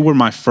like they were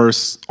my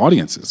first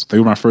audiences. They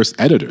were my first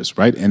editors,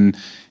 right? And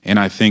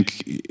I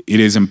think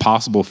it is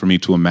impossible for me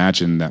to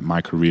imagine that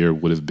my career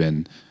would have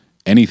been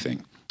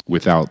anything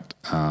without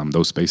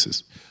those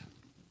spaces.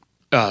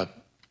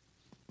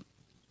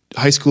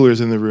 High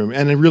schoolers in the room,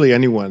 and really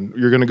anyone,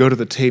 you're going to go to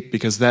the tape,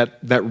 because that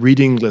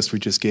reading list we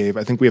just gave,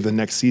 I think we have the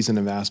next season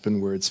of Aspen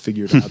Words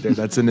figured out there.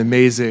 That's an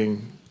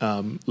amazing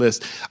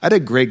list. I'd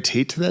add Greg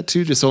Tate to that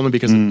too, just only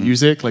because of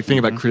music, like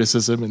thinking about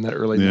criticism in that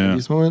early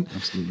 90s moment.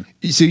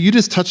 Absolutely. So you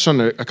just touched on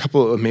a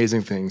couple of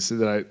amazing things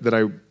that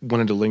I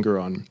wanted to linger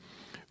on.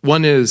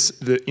 One is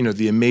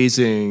the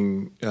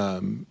amazing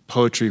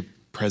poetry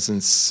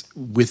presence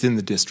within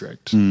the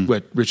district,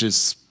 which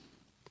is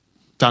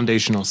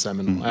foundational,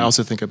 seminal. I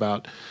also think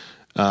about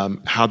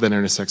how that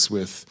intersects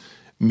with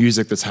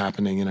music that's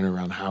happening in and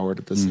around Howard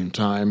at the same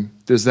time.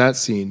 There's that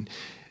scene.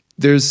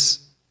 There's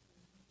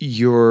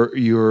your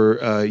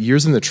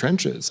years in the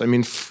trenches. I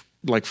mean,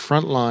 like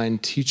frontline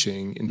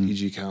teaching in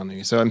PG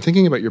County. So I'm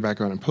thinking about your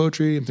background in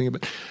poetry. I'm thinking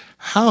about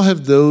how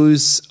have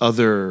those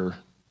other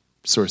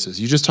sources.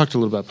 You just talked a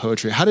little about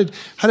poetry. How did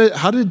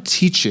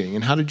teaching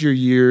and how did your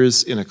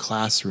years in a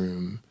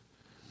classroom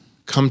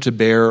come to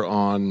bear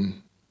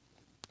on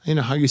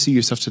how you see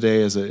yourself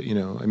today as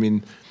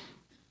you're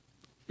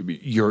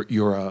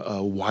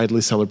a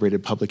widely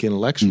celebrated public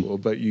intellectual,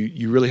 but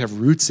you really have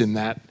roots in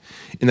that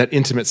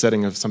intimate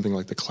setting of something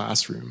like the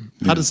classroom.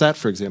 How does that,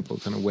 for example,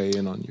 kind of weigh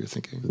in on your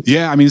thinking?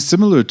 Yeah, I mean, it's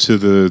similar to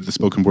the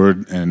spoken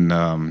word and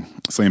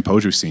slam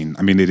poetry scene.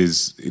 I mean, it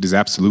is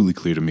absolutely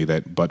clear to me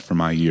that, but for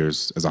my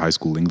years as a high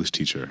school English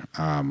teacher,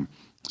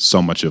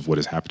 so much of what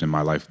has happened in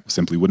my life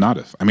simply would not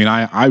have. I mean,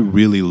 I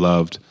really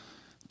loved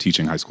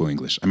teaching high school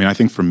English. I mean, I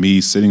think for me,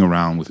 sitting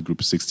around with a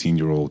group of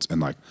 16-year-olds and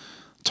like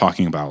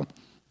talking about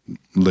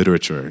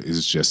literature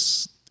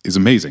is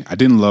amazing. I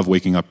didn't love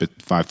waking up at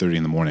 5:30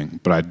 in the morning,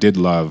 but I did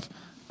love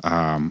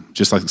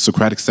just like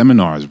Socratic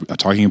seminars,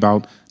 talking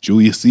about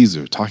Julius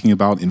Caesar, talking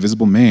about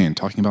Invisible Man,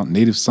 talking about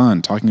Native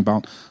Son, talking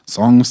about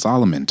Song of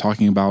Solomon,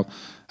 talking about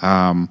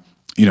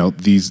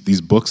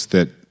these books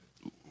that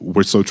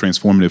were so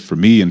transformative for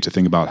me, and to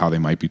think about how they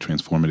might be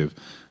transformative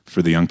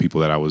for the young people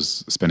that I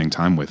was spending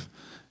time with.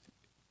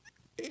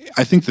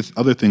 I think the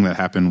other thing that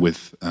happened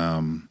with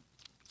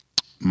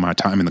my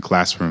time in the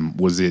classroom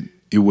was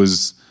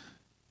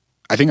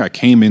I think I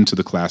came into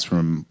the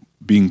classroom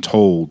being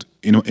told,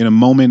 in a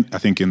moment, I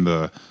think in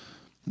the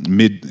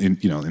in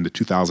the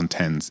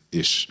 2010s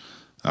ish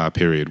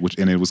period,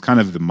 and it was kind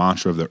of the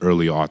mantra of the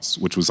early aughts,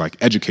 which was like,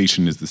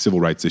 education is the civil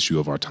rights issue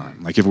of our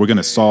time. Like, if we're going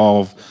to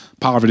solve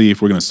poverty,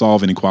 if we're going to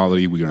solve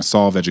inequality, we're going to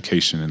solve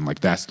education, and like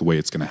that's the way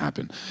it's going to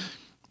happen.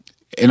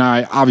 And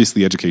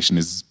obviously education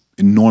is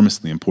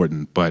enormously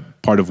important,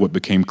 but part of what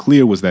became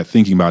clear was that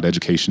thinking about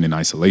education in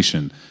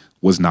isolation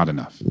was not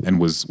enough, and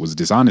was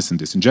dishonest and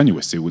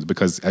disingenuous. It was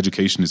because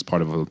education is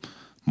part of a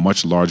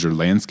much larger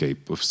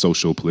landscape of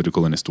social,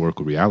 political, and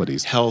historical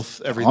realities. Health,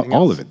 everything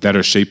all else. of it, that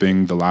are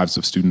shaping the lives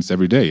of students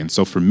every day. And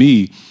so for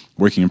me,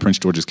 working in Prince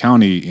George's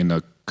County in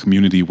a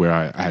community where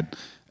I had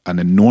an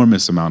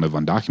enormous amount of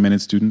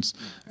undocumented students,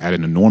 I had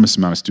an enormous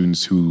amount of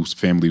students whose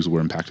families were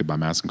impacted by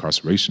mass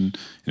incarceration,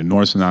 an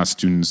enormous amount of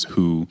students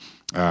who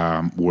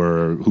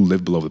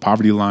lived below the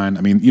poverty line.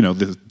 I mean,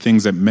 the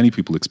things that many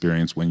people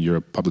experience when you're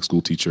a public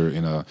school teacher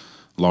in a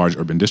large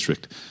urban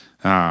district.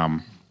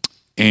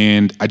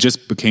 And I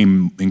just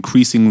became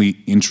increasingly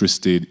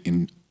interested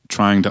in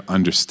trying to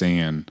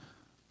understand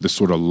the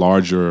sort of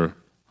larger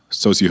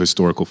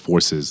socio-historical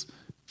forces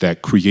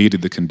that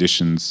created the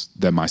conditions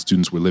that my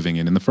students were living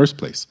in the first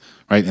place,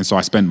 right? And so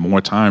I spent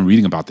more time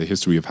reading about the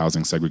history of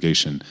housing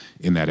segregation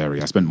in that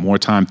area. I spent more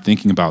time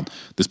thinking about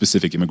the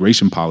specific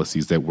immigration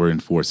policies that were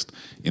enforced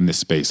in this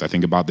space. I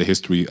think about the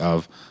history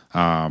of,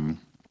 the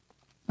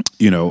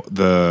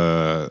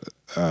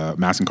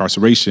mass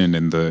incarceration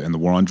and the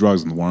war on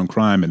drugs and the war on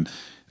crime, and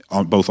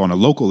both on a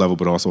local level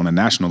but also on a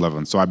national level.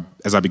 And so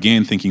as I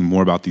began thinking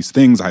more about these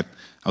things, I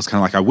was kind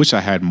of like, I wish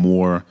I had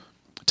more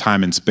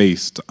time and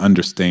space to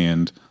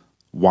understand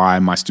why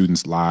my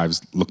students'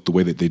 lives look the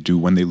way that they do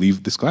when they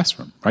leave this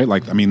classroom, right?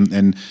 Like, I mean,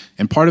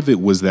 and part of it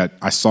was that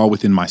I saw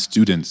within my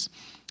students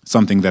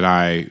something that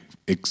I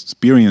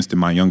experienced in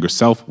my younger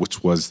self,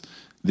 which was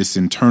this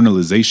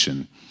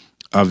internalization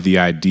of the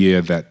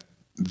idea that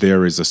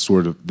there is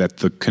that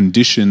the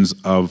conditions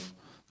of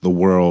the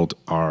world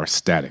are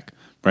static,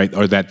 right?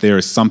 Or that there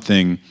is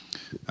something,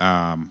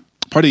 part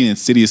of the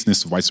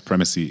insidiousness of white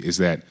supremacy is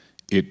that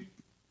it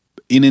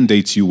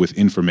inundates you with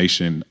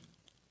information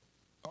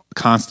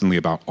constantly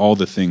about all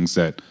the things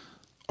that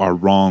are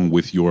wrong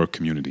with your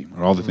community,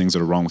 or all the things that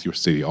are wrong with your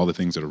city, all the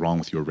things that are wrong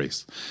with your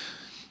race.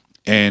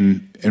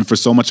 And for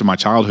so much of my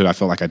childhood, I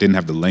felt like I didn't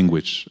have the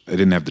language, I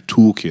didn't have the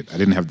toolkit, I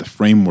didn't have the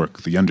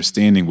framework, the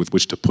understanding with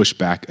which to push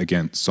back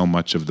against so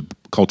much of the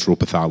cultural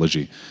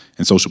pathology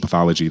and social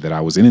pathology that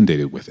I was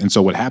inundated with. And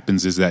so what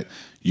happens is that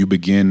you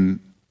begin,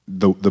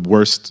 the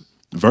worst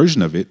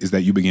version of it is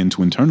that you begin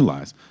to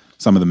internalize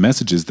some of the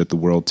messages that the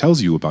world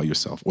tells you about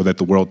yourself, or that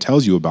the world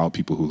tells you about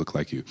people who look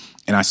like you.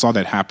 And I saw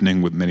that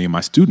happening with many of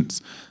my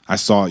students. I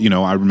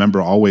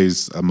remember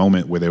always a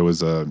moment where there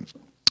was a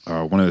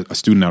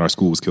student at our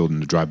school was killed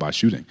in a drive-by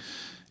shooting.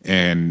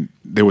 And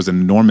there was an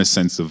enormous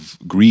sense of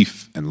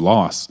grief and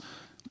loss,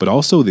 but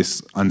also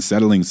this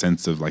unsettling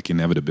sense of like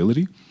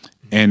inevitability.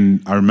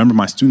 And I remember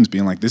my students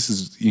being like, this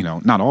is,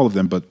 not all of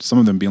them, but some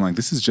of them being like,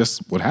 this is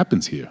just what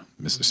happens here,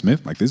 Mr.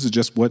 Smith. Like, this is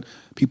just what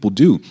people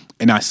do.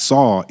 And I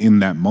saw in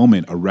that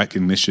moment a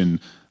recognition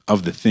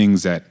of the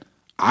things that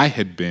I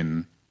had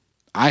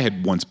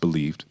once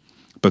believed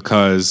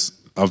because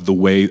of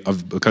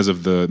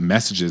the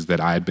messages that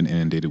I had been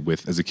inundated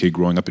with as a kid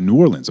growing up in New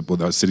Orleans,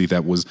 a city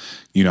that was,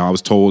 I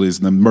was told is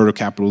the murder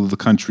capital of the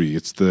country.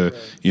 It's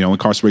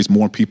incarcerates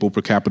more people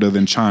per capita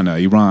than China,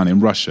 Iran,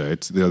 and Russia.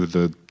 It's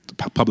the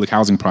public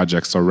housing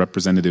projects are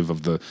representative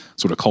of the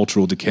sort of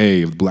cultural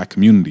decay of the Black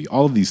community,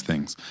 all of these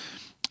things.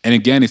 And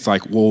again, it's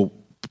like, well,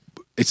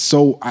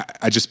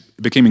 I just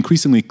became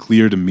increasingly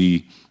clear to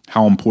me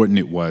how important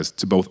it was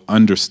to both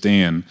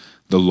understand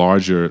the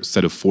larger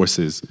set of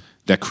forces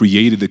that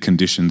created the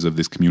conditions of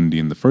this community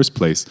in the first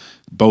place,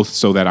 both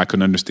so that I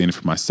could understand it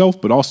for myself,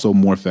 but also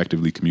more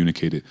effectively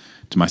communicate it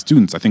to my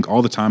students. I think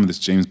all the time in this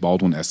James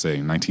Baldwin essay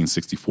in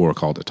 1964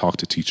 called A Talk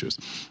to Teachers.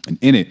 And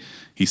in it,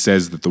 he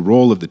says that the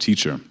role of the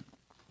teacher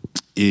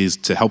is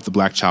to help the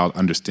Black child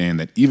understand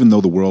that even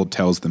though the world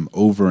tells them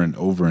over and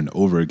over and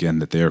over again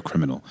that they are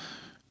criminal,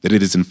 that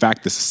it is in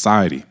fact the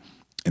society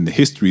and the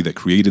history that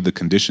created the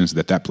conditions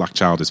that Black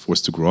child is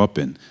forced to grow up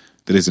in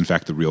that is in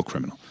fact the real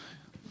criminal.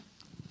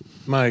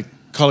 My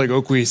colleague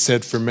Okwe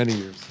said for many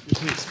years.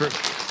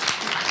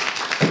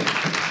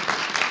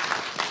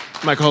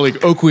 My colleague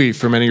Okwe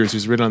for many years,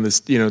 who's written on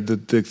this,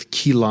 the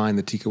key line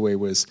that Tikaway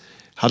was,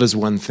 how does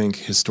one think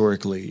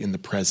historically in the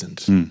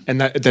present?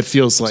 And that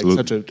feels like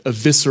Absolutely. Such a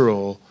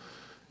visceral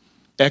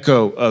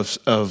echo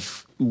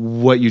of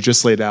what you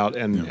just laid out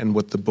and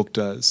what the book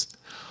does.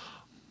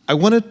 I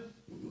want to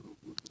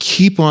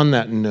keep on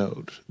that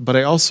note, but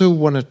I also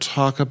want to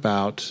talk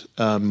about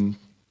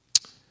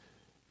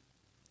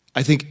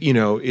I think,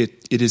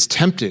 it is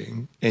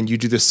tempting, and you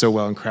do this so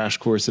well in Crash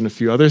Course and a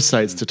few other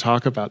sites to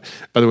talk about.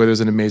 By the way, there's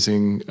an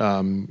amazing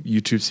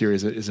YouTube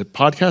series. Is it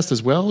podcast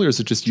as well, or is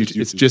it just YouTube?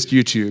 It's just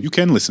YouTube. You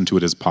can listen to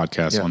it as a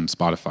podcast on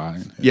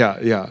Spotify. Yeah.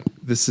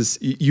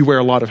 You wear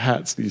a lot of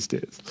hats these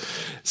days.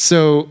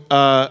 So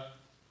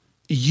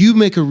you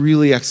make a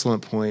really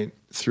excellent point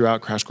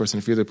throughout Crash Course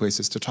and a few other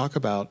places to talk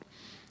about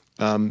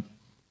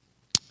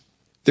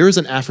there is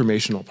an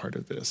affirmational part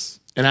of this.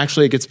 And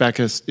actually, it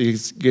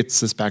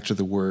gets us back to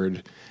the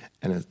word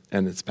and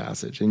its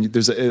passage.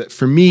 And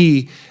for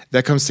me,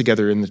 that comes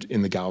together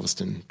in the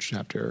Galveston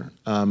chapter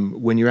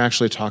when you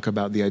actually talk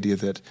about the idea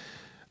that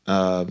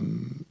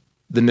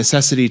the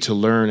necessity to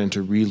learn and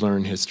to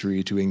relearn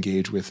history, to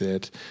engage with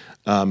it.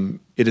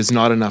 It is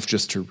not enough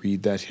just to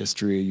read that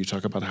history. You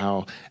talk about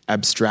how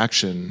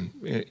abstraction,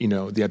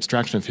 the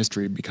abstraction of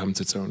history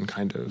becomes its own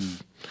kind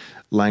of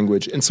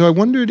language. And so I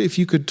wondered if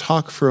you could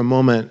talk for a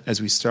moment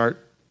as we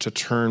start to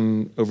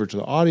turn over to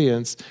the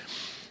audience.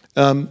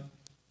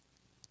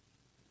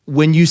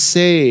 When you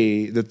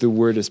say that the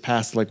word is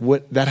past,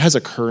 that has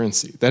a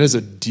currency. That is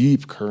a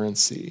deep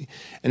currency.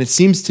 And it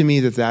seems to me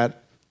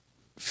that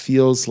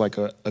feels like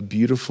a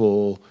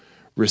beautiful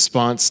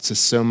response to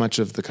so much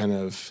of the kind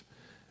of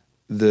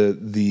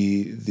the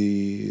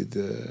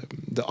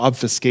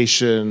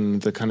obfuscation,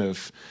 the kind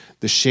of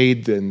the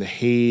shade and the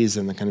haze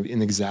and the kind of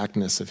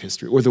inexactness of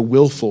history, or the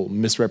willful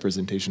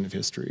misrepresentation of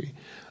history.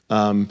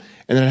 And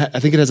then I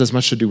think it has as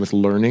much to do with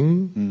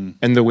learning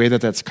and the way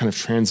that's kind of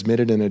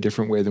transmitted in a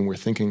different way than we're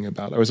thinking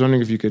about. I was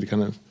wondering if you could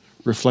kind of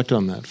reflect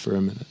on that for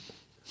a minute.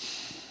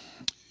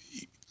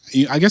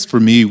 I guess for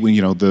me,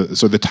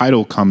 the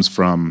title comes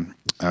from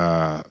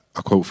a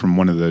quote from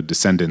one of the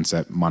descendants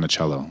at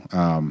Monticello.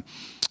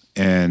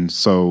 And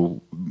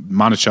so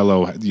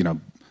Monticello,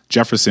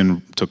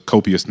 Jefferson took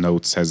copious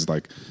notes,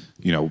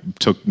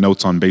 took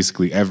notes on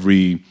basically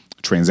every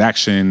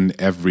transaction,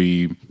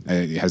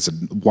 it has a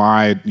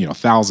wide,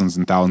 thousands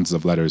and thousands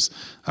of letters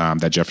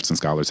that Jefferson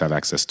scholars have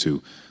access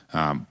to.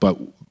 But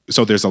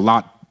so there's a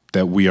lot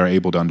that we are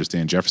able to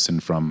understand Jefferson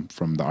from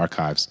the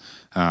archives.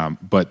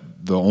 But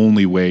the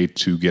only way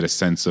to get a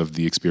sense of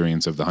the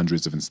experience of the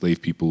hundreds of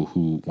enslaved people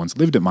who once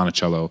lived at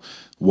Monticello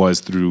was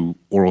through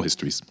oral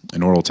histories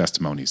and oral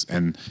testimonies.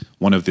 And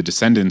one of the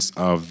descendants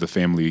of the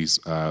families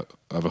of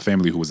a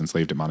family who was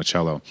enslaved at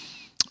Monticello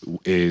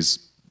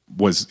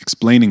was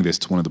explaining this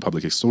to one of the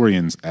public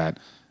historians at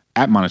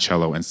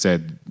Monticello and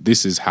said,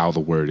 this is how the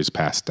word is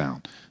passed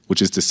down,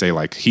 which is to say,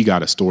 he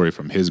got a story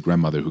from his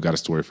grandmother, who got a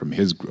story from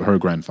her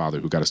grandfather,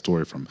 who got a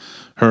story from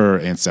her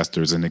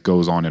ancestors, and it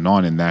goes on.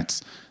 And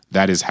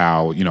that is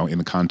how, in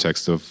the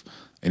context of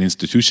an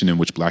institution in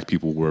which Black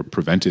people were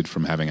prevented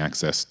from having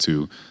access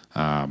to,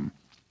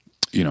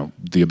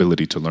 the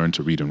ability to learn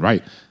to read and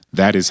write,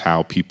 that is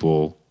how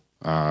people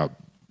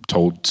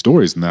told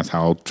stories, and that's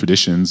how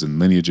traditions and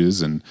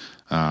lineages and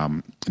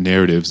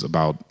narratives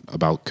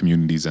about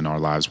communities in our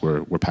lives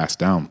were passed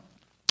down.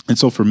 And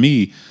so for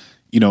me,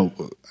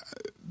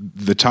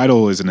 the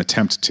title is an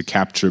attempt to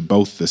capture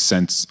both the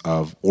sense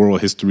of oral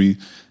history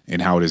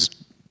and how it is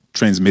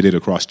transmitted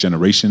across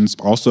generations,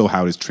 also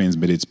how it is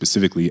transmitted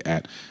specifically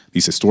at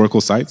these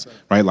historical sites,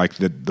 right?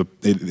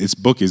 This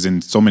book is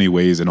in so many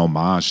ways an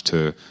homage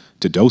to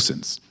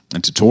docents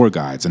and to tour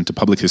guides and to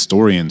public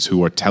historians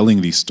who are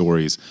telling these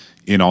stories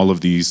in all of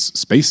these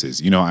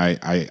spaces.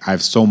 I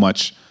have so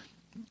much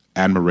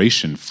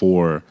admiration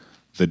for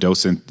the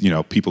docent,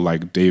 people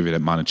like David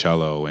at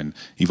Monticello and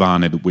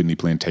Yvonne at Whitney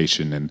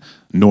Plantation and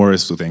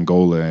Norris with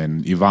Angola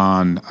and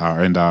Yvonne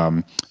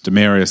and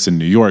Damaris in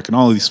New York and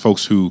all of these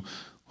folks who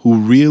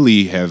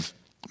really have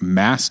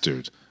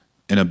mastered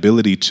an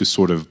ability to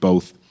sort of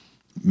both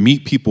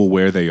meet people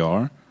where they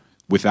are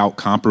without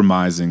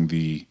compromising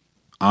the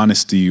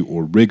honesty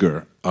or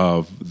rigor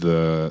of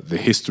the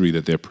history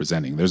that they're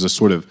presenting. There's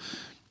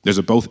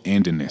a both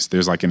and in this.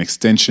 There's an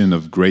extension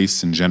of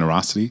grace and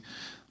generosity,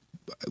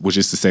 which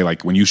is to say,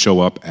 when you show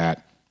up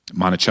at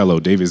Monticello,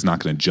 David is not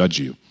going to judge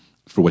you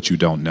for what you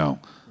don't know.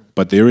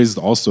 But there is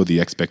also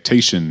the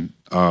expectation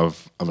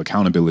of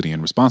accountability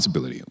and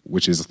responsibility,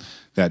 which is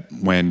that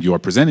when you are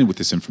presented with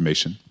this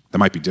information, that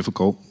might be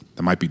difficult,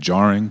 that might be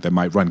jarring, that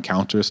might run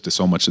counters to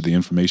so much of the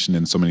information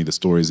and so many of the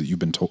stories that you've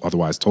been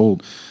otherwise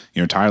told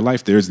your entire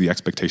life, there's the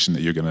expectation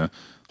that you're going to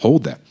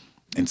hold that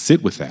and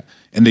sit with that.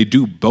 And they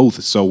do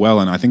both so well,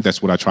 and I think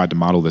that's what I tried to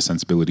model the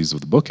sensibilities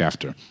of the book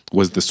after,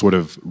 was the sort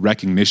of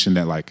recognition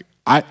that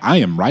I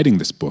am writing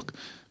this book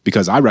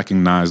because I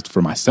recognized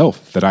for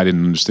myself that I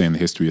didn't understand the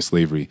history of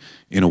slavery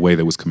in a way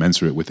that was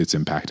commensurate with its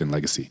impact and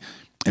legacy.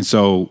 And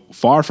so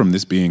far from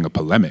this being a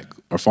polemic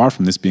or far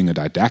from this being a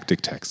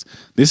didactic text,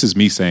 this is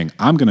me saying,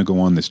 I'm going to go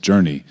on this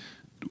journey.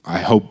 I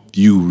hope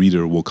you,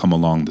 reader, will come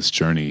along this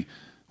journey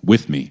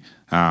with me.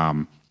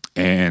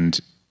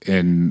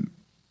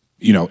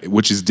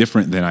 Which is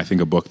different than I think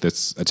a book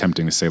that's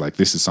attempting to say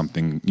this is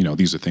something,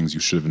 these are things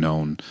you should have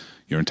known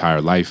your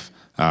entire life.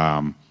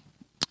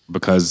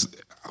 Because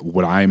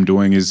what I'm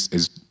doing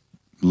is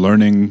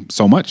learning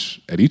so much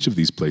at each of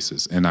these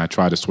places. And I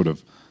try to sort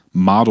of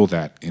model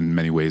that in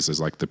many ways as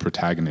like the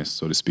protagonist,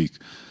 so to speak,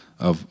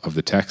 of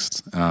the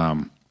text.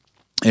 And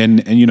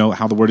you know,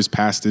 how the word is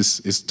passed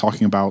is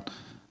talking about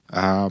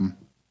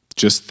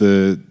just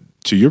to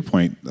your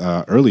point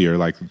earlier,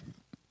 like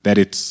that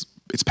it's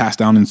passed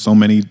down in so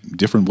many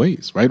different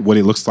ways, right? What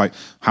it looks like,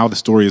 how the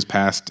story is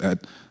passed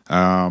at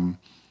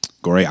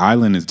Goree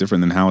Island is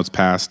different than how it's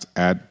passed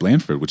at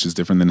Blandford, which is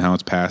different than how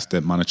it's passed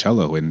at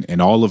Monticello,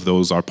 and all of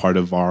those are part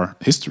of our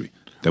history.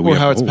 That we or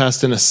how it's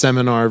passed in a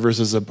seminar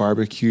versus a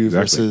barbecue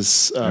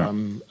versus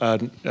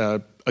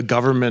a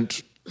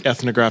government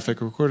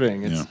ethnographic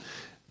recording. It's,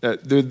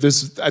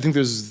 I think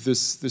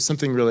there's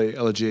something really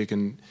elegiac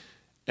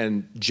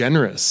and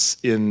generous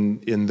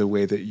in the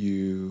way that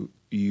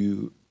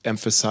you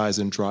emphasize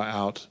and draw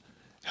out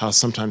how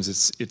sometimes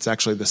it's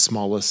actually the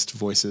smallest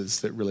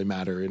voices that really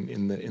matter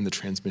in the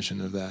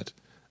transmission of that.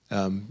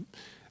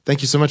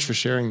 Thank you so much for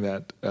sharing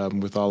that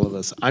with all of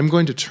us. I'm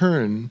going to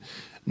turn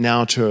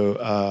now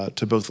to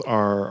both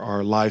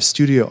our live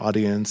studio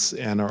audience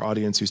and our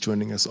audience who's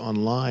joining us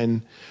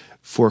online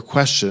for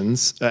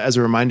questions. As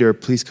a reminder,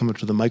 please come up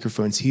to the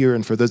microphones here,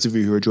 and for those of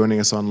you who are joining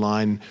us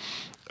online,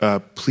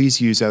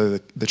 please use either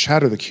the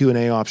chat or the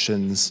Q&A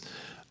options,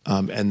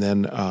 and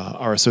then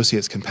our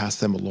associates can pass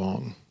them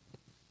along.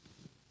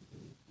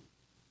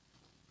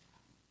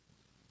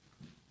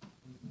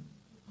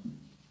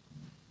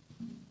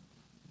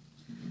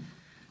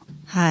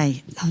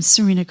 Hi, I'm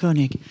Serena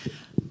Koenig.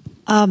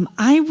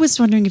 I was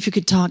wondering if you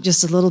could talk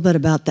just a little bit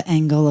about the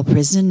Angola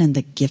prison and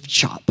the gift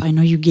shop. I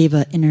know you gave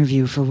an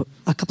interview for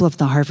a couple of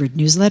the Harvard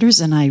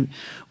newsletters, and I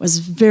was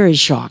very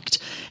shocked.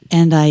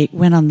 And I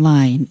went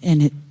online,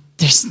 and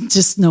there's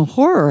just no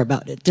horror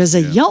about it. There's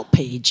a Yelp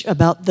page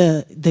about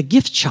the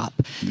gift shop.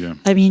 Yeah.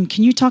 I mean,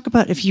 can you talk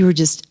about if you were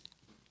just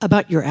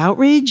about your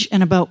outrage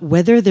and about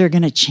whether they're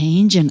going to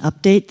change and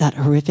update that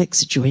horrific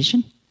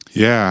situation?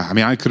 Yeah, I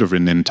mean, I could have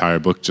written an entire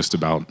book just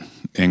about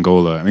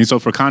Angola. I mean, so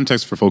for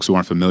context, for folks who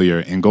aren't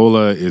familiar,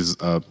 Angola is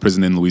a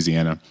prison in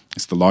Louisiana.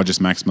 It's the largest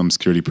maximum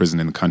security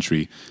prison in the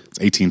country. It's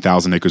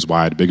 18,000 acres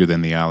wide, bigger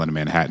than the island of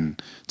Manhattan.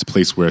 It's a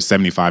place where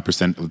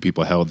 75% of the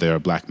people held there are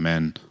black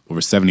men. Over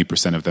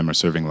 70% of them are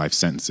serving life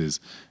sentences.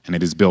 And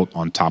it is built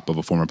on top of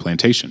a former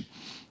plantation.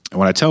 And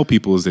what I tell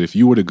people is that if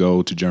you were to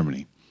go to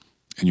Germany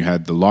and you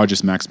had the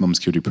largest maximum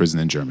security prison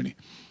in Germany,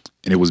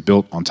 and it was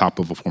built on top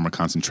of a former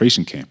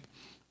concentration camp,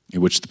 in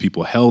which the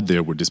people held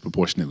there were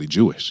disproportionately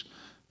Jewish,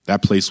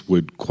 that place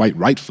would quite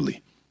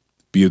rightfully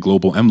be a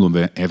global emblem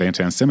of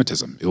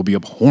anti-Semitism. It will be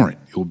abhorrent.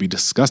 It will be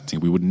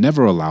disgusting. We would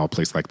never allow a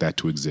place like that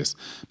to exist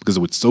because it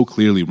would so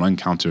clearly run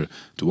counter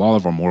to all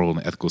of our moral and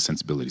ethical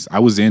sensibilities. I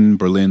was in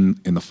Berlin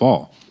in the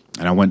fall,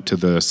 and I went to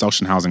the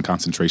Sachsenhausen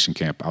concentration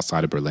camp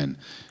outside of Berlin,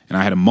 and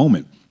I had a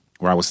moment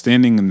where I was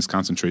standing in this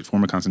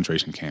former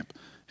concentration camp,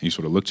 and you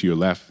sort of look to your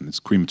left, and it's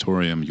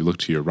crematorium. You look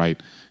to your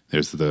right,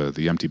 there's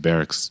the empty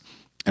barracks.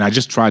 And I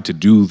just tried to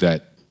do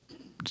that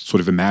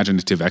sort of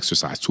imaginative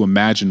exercise, to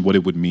imagine what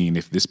it would mean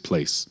if this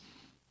place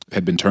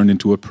had been turned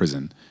into a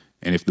prison,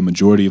 and if the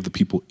majority of the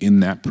people in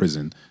that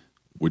prison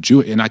were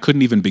Jewish. And I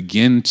couldn't even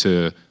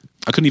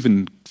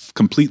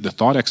complete the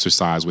thought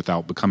exercise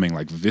without becoming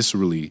like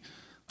viscerally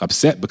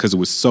upset, because it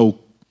was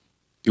so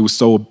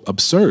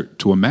absurd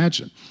to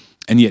imagine.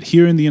 And yet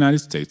here in the United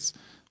States,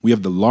 we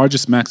have the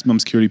largest maximum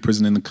security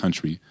prison in the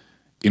country,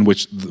 in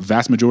which the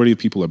vast majority of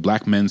people are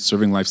black men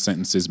serving life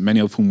sentences, many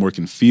of whom work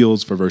in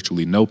fields for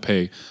virtually no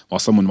pay, while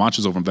someone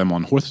watches over them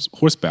on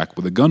horseback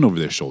with a gun over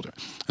their shoulder.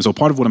 And so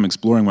part of what I'm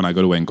exploring when I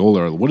go to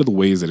Angola are what are the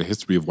ways that a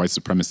history of white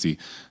supremacy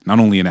not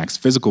only enacts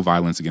physical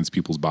violence against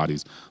people's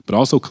bodies, but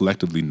also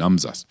collectively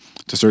numbs us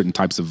to certain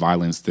types of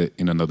violence that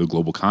in another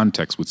global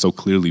context would so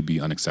clearly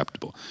be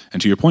unacceptable.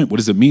 And to your point, what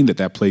does it mean that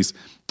that place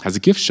has a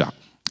gift shop?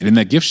 And in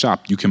that gift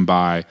shop, you can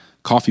buy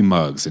coffee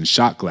mugs and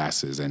shot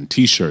glasses and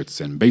T-shirts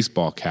and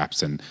baseball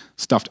caps and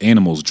stuffed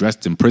animals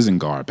dressed in prison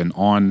garb. And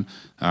on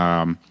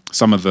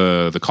some of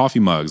the coffee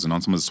mugs and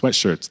on some of the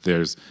sweatshirts,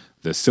 there's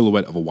the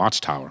silhouette of a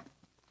watchtower.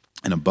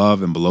 And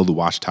above and below the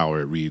watchtower,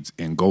 it reads,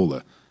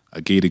 Angola,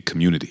 a gated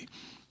community,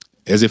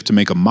 as if to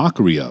make a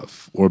mockery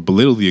of or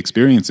belittle the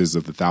experiences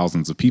of the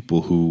thousands of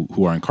people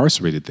who are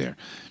incarcerated there.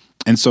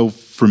 And so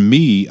for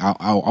me,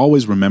 I'll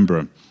always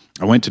remember,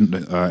 I went to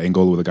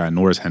Angola with a guy,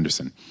 Norris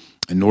Henderson.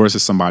 And Norris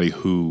is somebody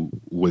who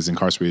was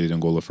incarcerated in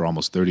Angola for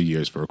almost 30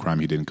 years for a crime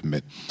he didn't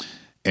commit.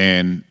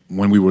 And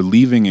when we were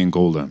leaving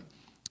Angola,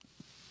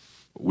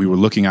 we were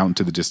looking out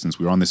into the distance.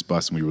 We were on this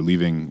bus, and we were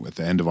leaving at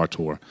the end of our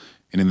tour.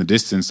 And in the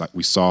distance,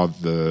 we saw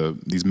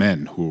these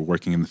men who were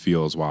working in the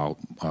fields while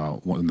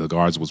one of the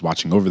guards was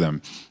watching over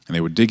them. And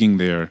they were digging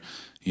their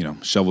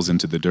shovels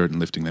into the dirt and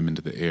lifting them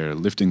into the air,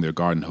 lifting their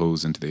garden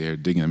hose into the air,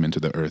 digging them into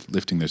the earth,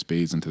 lifting their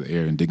spades into the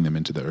air and digging them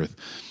into the earth.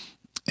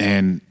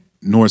 And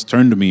Norris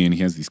turned to me, and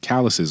he has these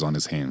calluses on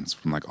his hands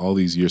from like all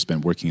these years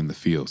spent working in the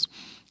fields.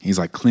 He's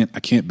like, Clint,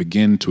 I can't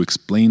begin to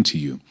explain to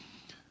you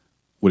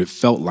what it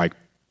felt like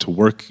to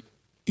work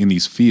in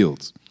these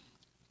fields,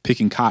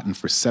 picking cotton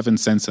for 7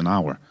 cents an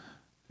hour,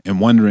 and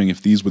wondering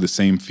if these were the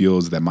same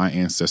fields that my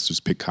ancestors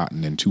picked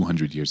cotton in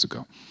 200 years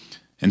ago.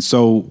 And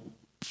so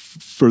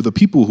for the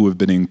people who have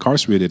been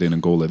incarcerated in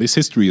Angola, this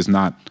history is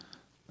not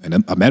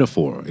a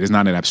metaphor. It is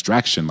not an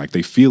abstraction. Like,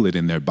 they feel it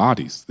in their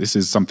bodies. This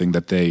is something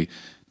that they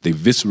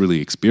viscerally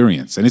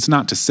experience. And it's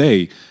not to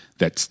say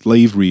that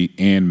slavery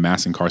and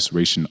mass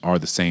incarceration are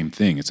the same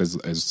thing. It's as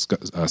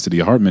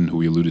Saidiya Hartman, who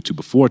we alluded to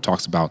before,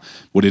 talks about,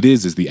 what it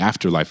is the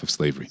afterlife of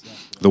slavery.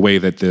 The way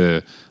that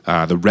the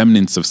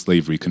remnants of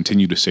slavery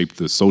continue to shape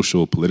the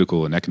social,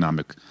 political, and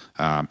economic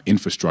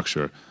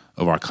infrastructure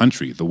of our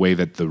country. The way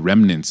that the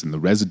remnants and the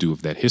residue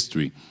of that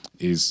history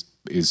is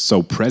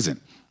so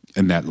present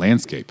in that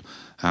landscape.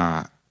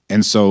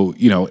 And so,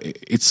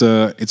 it's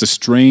a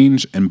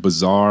strange and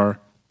bizarre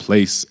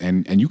place,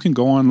 and you can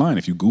go online.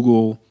 If you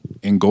Google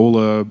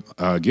Angola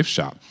gift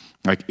shop,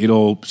 like,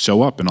 it'll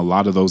show up, and a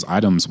lot of those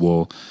items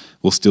will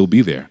still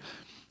be there.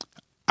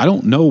 I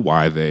don't know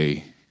why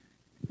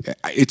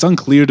it's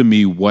unclear to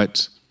me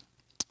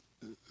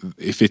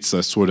if it's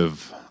a sort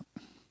of,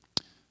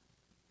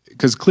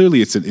 because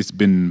clearly it's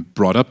been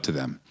brought up to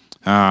them.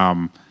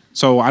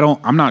 So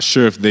I'm not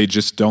sure if they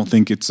just don't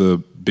think it's a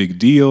big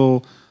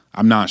deal.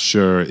 I'm not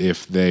sure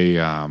if they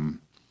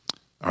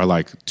are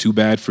like, too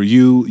bad for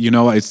you,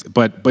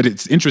 but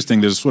it's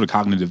interesting. There's a sort of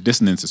cognitive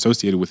dissonance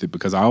associated with it,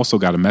 because I also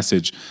got a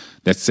message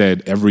that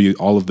said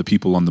all of the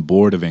people on the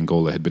board of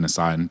Angola had been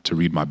assigned to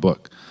read my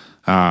book.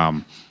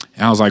 And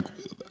I was like,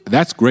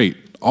 that's great.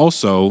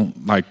 Also,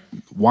 like,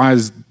 why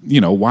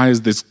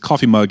is this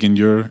coffee mug in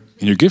your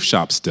gift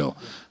shop still?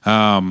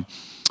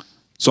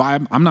 So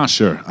I'm not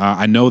sure.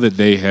 I know that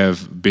they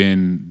have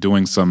been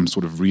doing some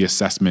sort of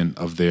reassessment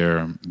of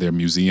their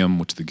museum,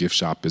 which the gift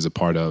shop is a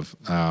part of.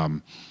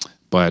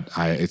 But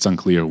it's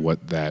unclear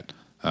what that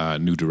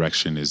new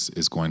direction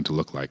is going to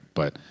look like.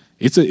 But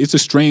it's a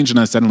strange and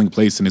unsettling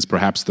place, and it's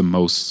perhaps the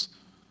most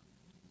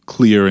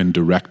clear and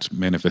direct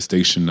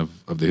manifestation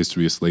of the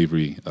history of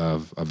slavery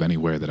of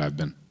anywhere that I've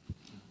been.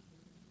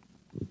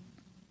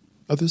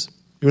 Others?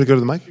 You want to go to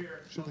the mic?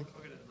 Sure. I'll go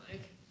to the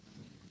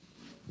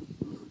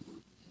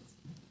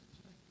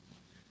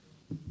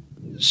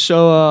mic.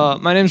 So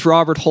my name's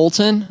Robert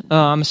Holton.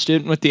 I'm a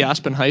student with the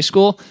Aspen High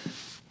School.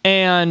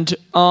 And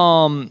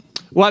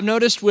what I've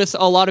noticed with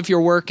a lot of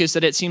your work is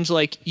that it seems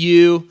like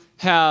you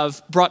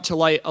have brought to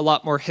light a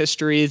lot more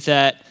history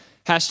that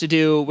has to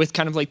do with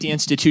kind of like the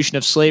institution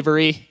of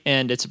slavery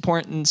and its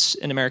importance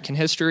in American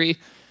history.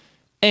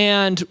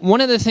 And one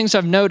of the things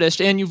I've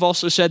noticed, and you've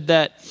also said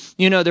that,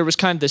 there was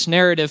kind of this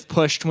narrative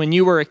pushed when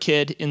you were a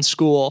kid in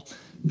school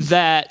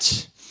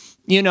that,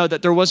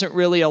 that there wasn't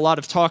really a lot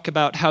of talk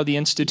about how the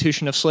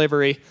institution of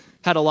slavery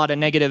had a lot of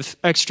negative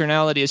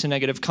externalities and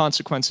negative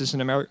consequences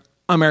in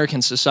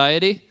American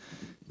society.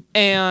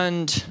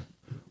 And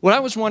what I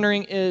was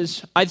wondering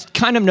is, I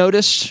kind of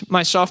noticed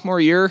my sophomore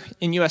year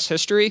in U.S.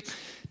 history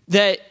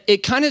that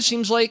it kind of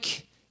seems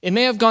like it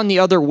may have gone the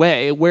other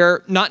way,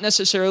 where not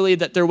necessarily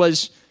that there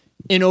was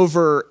an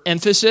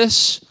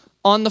overemphasis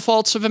on the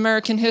faults of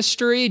American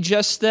history,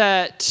 just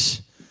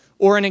that,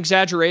 or an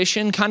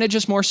exaggeration, kind of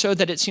just more so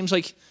that it seems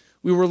like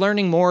we were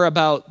learning more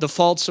about the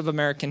faults of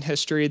American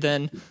history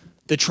than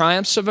the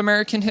triumphs of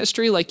American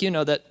history. Like,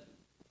 that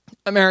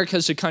America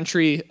is a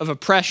country of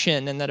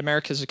oppression, and that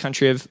America is a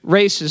country of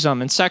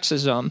racism and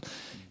sexism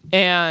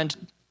and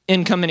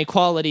income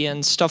inequality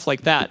and stuff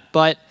like that.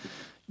 But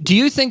do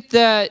you think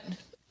that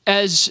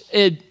as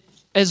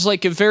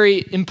like a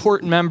very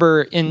important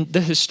member in the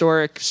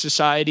historic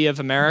society of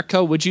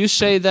America, would you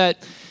say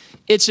that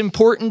it's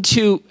important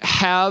to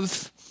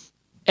have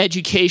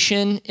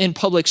education in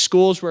public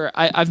schools, where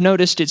I've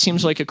noticed it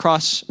seems like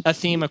a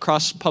theme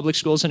across public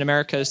schools in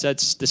America is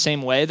that's the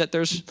same way, that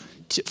there's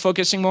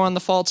focusing more on the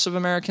faults of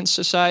American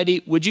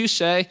society? Would you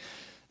say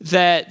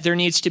that there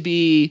needs to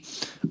be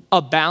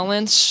a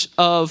balance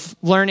of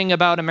learning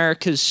about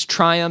America's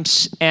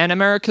triumphs and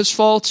America's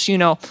faults?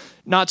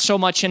 Not so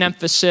much an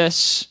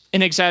emphasis,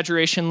 an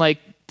exaggeration like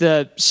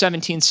the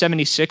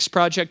 1776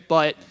 project,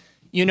 but,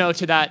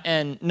 to that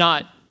end,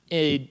 not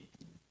an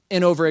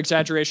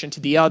over-exaggeration to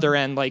the other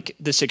end, like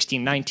the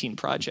 1619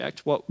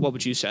 project. What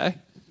would you say?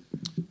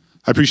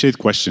 I appreciate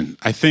the question.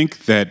 I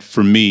think that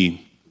for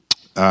me,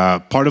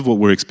 part of what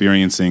we're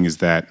experiencing is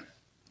that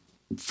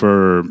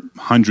for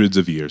hundreds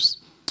of years,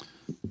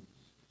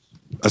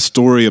 a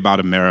story about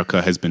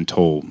America has been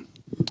told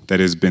that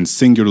has been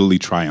singularly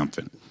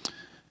triumphant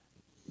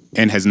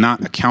and has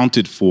not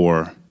accounted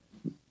for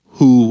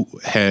who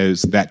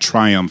has that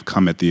triumph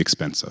come at the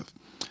expense of.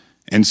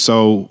 And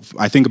so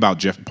I think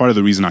about part of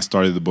the reason I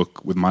started the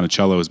book with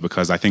Monticello is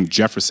because I think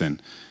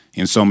Jefferson,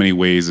 in so many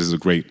ways, is a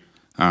great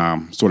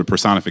sort of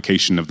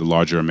personification of the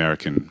larger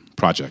American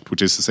project,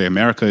 which is to say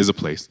America is a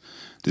place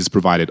that has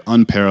provided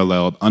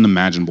unparalleled,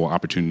 unimaginable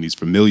opportunities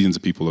for millions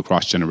of people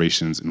across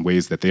generations in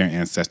ways that their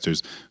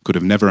ancestors could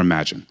have never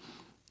imagined.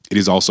 It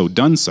has also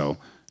done so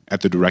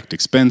at the direct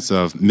expense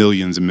of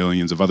millions and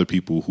millions of other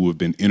people who have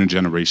been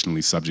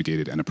intergenerationally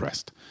subjugated and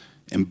oppressed.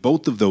 And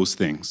both of those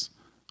things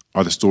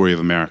are the story of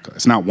America.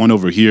 It's not one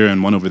over here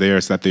and one over there.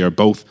 It's that they are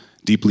both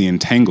deeply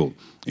entangled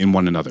in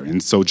one another.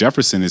 And so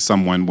Jefferson is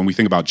someone, when we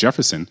think about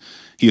Jefferson,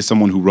 he is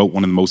someone who wrote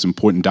one of the most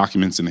important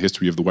documents in the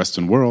history of the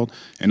Western world,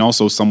 and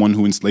also someone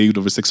who enslaved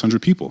over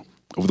 600 people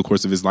over the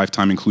course of his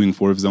lifetime, including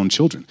 4 of his own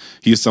children.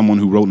 He is someone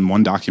who wrote in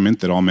one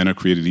document that all men are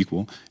created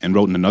equal, and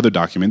wrote in another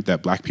document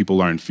that black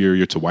people are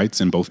inferior to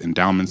whites in both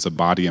endowments of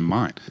body and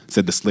mind.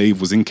 Said the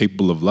slave was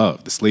incapable of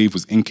love. The slave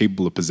was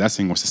incapable of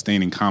possessing or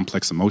sustaining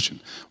complex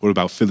emotion. What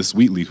about Phyllis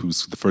Wheatley,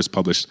 who's the first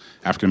published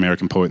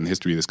African-American poet in the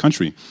history of this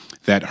country,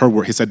 that her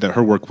work, he said that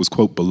her work was,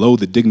 quote, below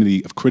the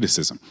dignity of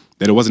criticism,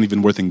 that it wasn't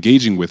even worth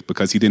engaging with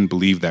because he didn't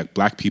believe that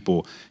black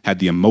people had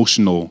the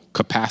emotional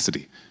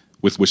capacity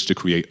with which to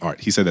create art.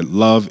 He said that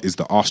love is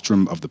the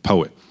ostrom of the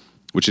poet,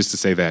 which is to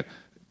say that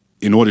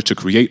in order to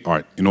create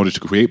art, in order to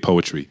create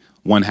poetry,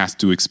 one has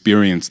to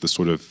experience the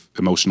sort of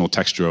emotional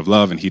texture of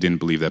love, and he didn't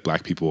believe that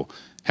black people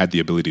had the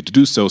ability to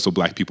do so, so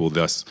black people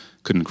thus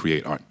couldn't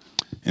create art.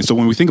 And so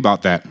when we think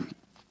about that,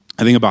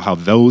 I think about how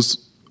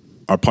those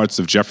are parts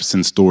of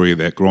Jefferson's story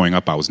that growing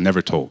up I was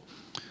never told.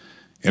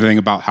 And I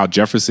think about how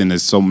Jefferson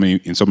is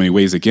in so many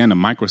ways, again, a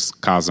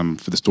microcosm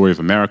for the story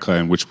of America,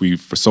 in which we,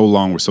 for so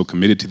long, were so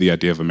committed to the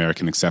idea of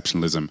American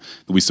exceptionalism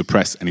that we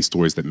suppress any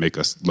stories that make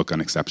us look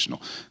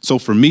unexceptional. So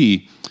for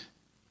me,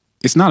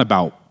 it's not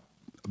about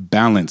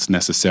balance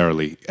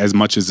necessarily as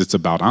much as it's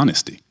about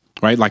honesty,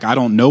 right? Like, I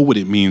don't know what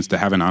it means to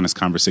have an honest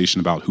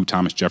conversation about who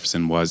Thomas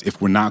Jefferson was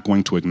if we're not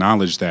going to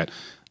acknowledge that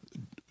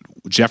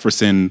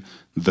Jefferson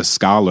the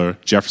scholar,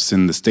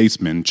 Jefferson the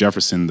statesman,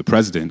 Jefferson the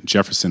president,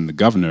 Jefferson the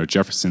governor,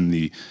 Jefferson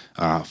the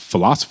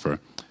philosopher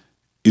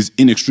is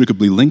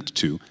inextricably linked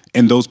to.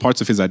 And those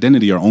parts of his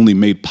identity are only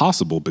made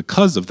possible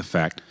because of the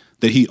fact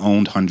that he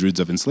owned hundreds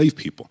of enslaved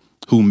people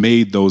who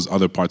made those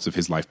other parts of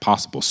his life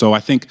possible. So I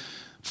think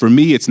for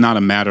me, it's not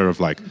a matter of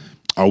like,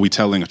 are we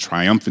telling a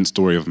triumphant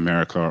story of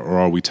America, or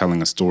are we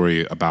telling a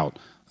story about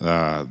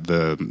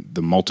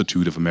the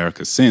multitude of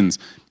America's sins?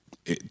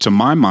 To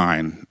my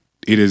mind,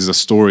 it is a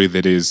story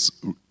that is,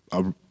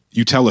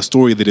 you tell a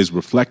story that is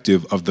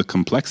reflective of the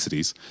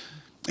complexities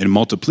and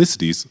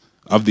multiplicities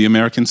of the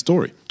American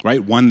story,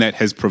 right? One that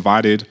has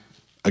provided,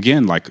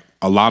 again, like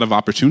a lot of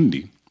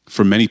opportunity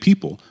for many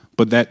people,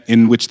 but that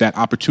in which that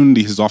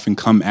opportunity has often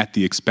come at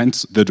the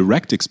expense, the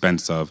direct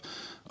expense of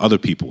other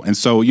people. And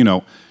so, you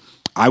know,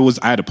 I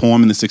had a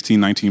poem in the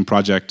 1619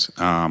 Project.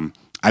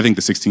 I think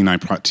the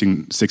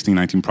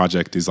 1619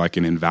 Project is like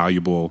an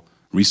invaluable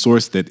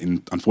resource that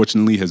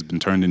unfortunately has been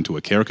turned into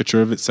a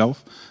caricature of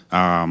itself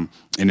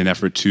in an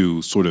effort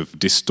to sort of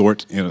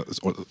distort, you know,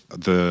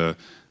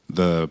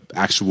 the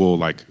actual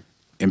like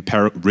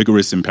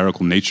rigorous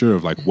empirical nature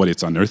of like what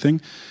it's unearthing.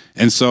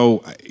 And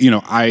so, you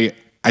know, I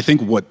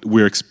think what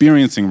we're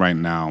experiencing right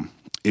now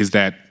is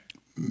that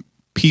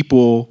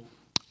people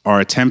are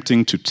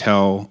attempting to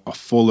tell a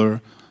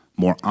fuller,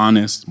 more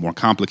honest, more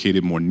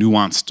complicated, more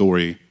nuanced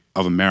story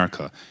of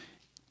America.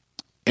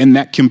 And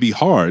that can be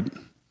hard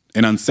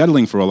and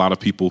unsettling for a lot of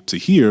people to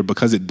hear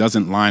because it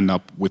doesn't line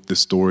up with the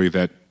story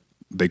that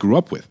they grew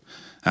up with.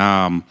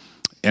 And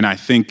I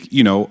think,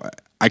 you know,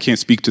 I can't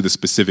speak to the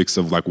specifics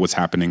of like what's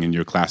happening in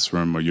your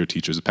classroom or your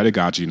teacher's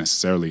pedagogy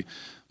necessarily,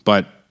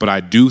 but I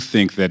do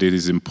think that it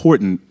is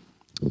important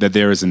that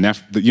there is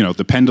you know,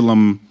 the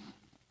pendulum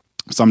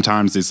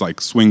sometimes is like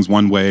swings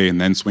one way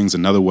and then swings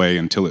another way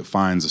until it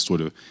finds a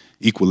sort of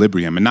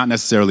equilibrium, and not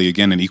necessarily,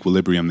 again, an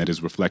equilibrium that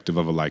is reflective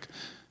of a like,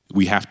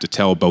 we have to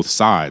tell both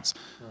sides,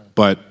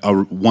 but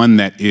one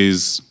that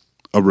is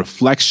a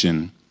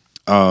reflection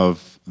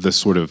of the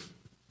sort of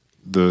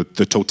the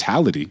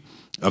totality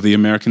of the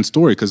American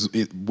story. Because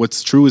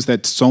what's true is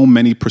that so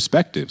many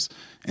perspectives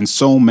and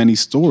so many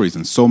stories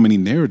and so many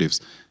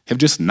narratives have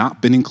just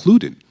not been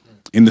included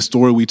in the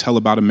story we tell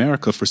about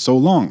America for so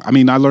long. I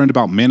mean, I learned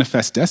about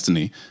manifest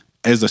destiny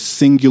as a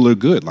singular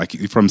good, like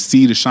from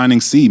sea to shining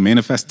sea,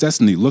 manifest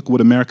destiny, look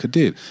what America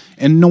did.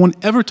 And no one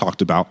ever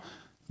talked about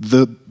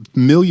the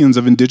millions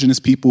of indigenous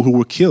people who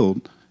were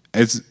killed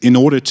in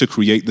order to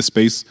create the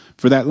space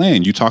for that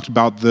land. You talked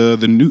about the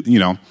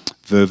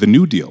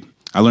New Deal.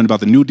 I learned about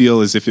the New Deal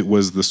as if it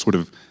was the sort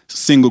of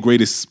single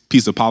greatest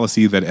piece of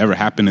policy that ever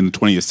happened in the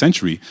 20th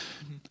century.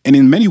 And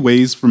in many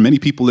ways, for many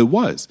people, it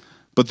was.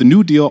 But the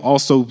New Deal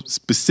also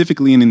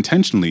specifically and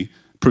intentionally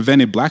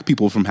prevented black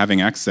people from having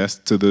access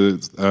to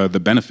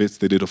the benefits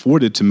that it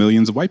afforded to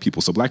millions of white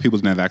people. So black people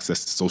didn't have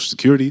access to Social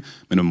Security,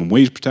 minimum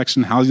wage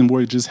protection, housing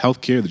mortgages,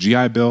 healthcare, the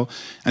GI Bill.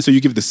 And so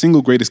you give the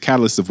single greatest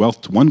catalyst of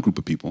wealth to one group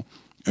of people,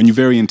 and you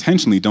very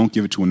intentionally don't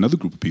give it to another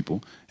group of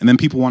people. And then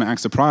people want to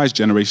act surprised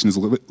generations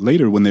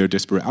later when there are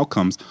disparate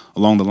outcomes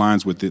along the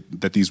lines with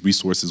that these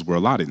resources were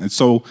allotted. And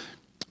so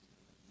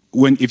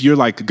if you're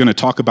like going to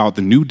talk about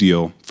the New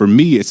Deal, for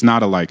me, it's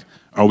not a like,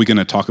 are we going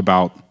to talk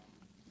about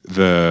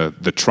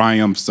the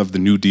triumphs of the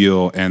New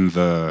Deal and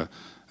the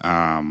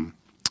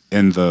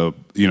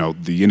you know,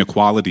 the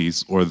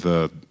inequalities or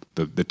the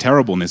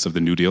terribleness of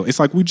the New Deal? It's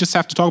like we just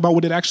have to talk about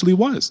what it actually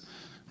was,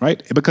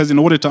 right? Because in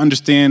order to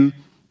understand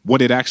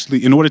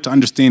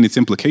its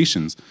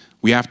implications,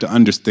 we have to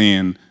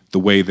understand the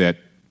way that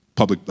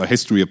the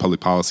history of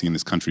public policy in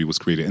this country was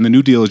created. And the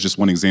New Deal is just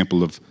one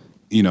example of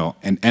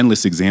and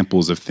endless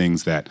examples of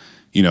things that,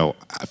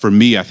 for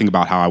me, I think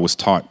about how I was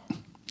taught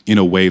in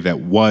a way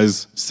that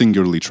was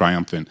singularly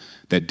triumphant,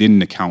 that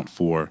didn't account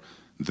for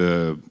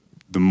the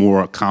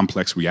more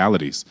complex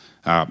realities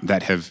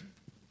that have,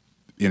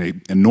 in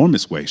an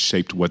enormous way,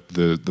 shaped what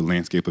the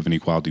landscape of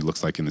inequality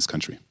looks like in this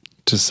country.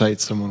 To cite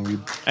someone we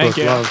Thank both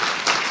you.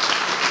 love.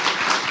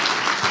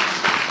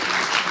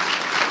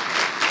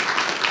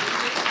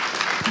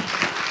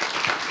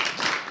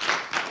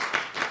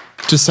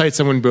 To cite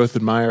someone we both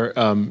admire,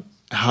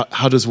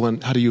 how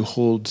do you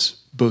hold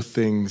both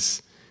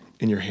things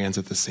in your hands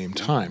at the same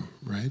time,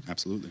 right?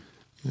 Absolutely.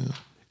 Yeah.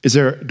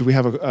 Do we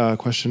have a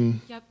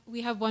question? Yep,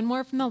 we have one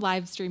more from the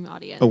live stream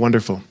audience. Oh,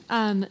 wonderful.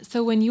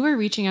 So when you were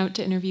reaching out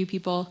to interview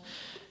people,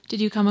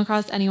 did you come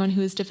across anyone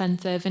who was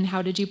defensive, and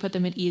how did you put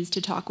them at ease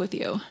to talk with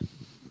you?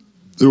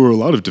 There were a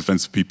lot of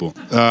defensive people.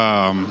 You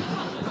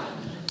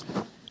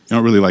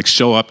don't really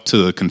show up to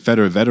the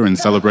Confederate veteran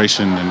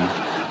celebration and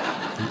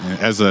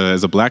as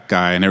a black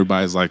guy, and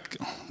everybody's like,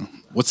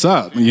 "What's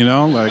up?" For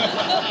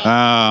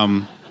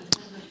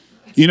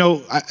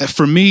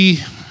me,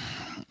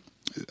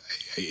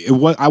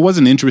 I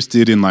wasn't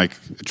interested in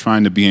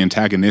trying to be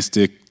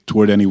antagonistic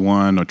toward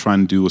anyone or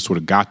trying to do a sort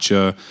of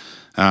gotcha.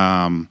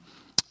 I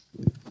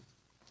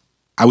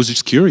was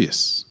just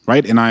curious,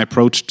 right? And I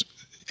approached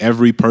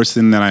every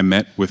person that I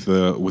met with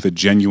a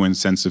genuine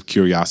sense of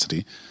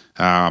curiosity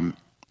and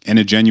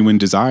a genuine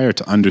desire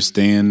to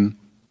understand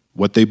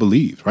what they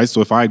believed, right?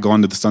 So if I had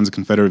gone to the Sons of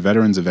Confederate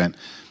Veterans event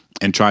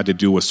and tried to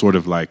do a sort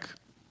of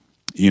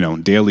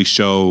Daily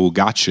Show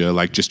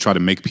gotcha, just try to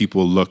make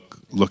people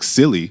look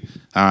silly,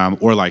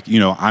 or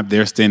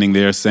they're standing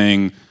there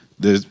saying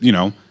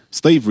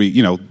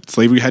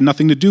slavery had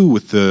nothing to do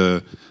with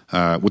the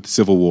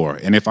Civil War,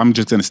 and if I'm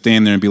just going to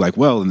stand there and be like,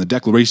 well, in the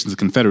Declarations of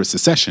Confederate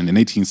Secession in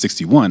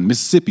 1861,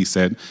 Mississippi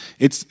said,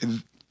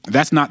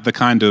 that's not the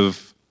kind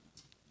of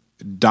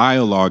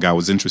dialogue I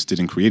was interested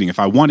in creating. If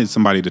I wanted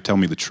somebody to tell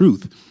me the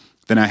truth,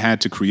 then I had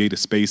to create a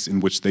space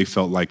in which they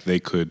felt like they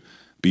could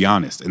be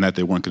honest and that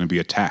they weren't going to be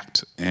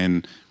attacked.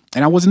 And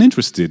I wasn't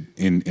interested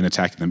in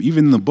attacking them.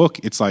 Even in the book,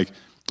 it's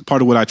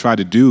part of what I try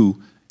to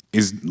do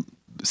is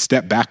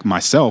step back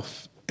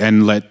myself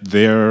and let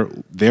their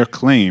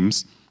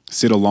claims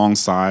sit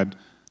alongside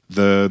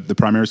the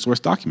primary source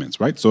documents,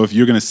 right? So if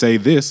you're going to say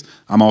this,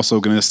 I'm also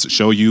going to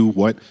show you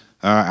what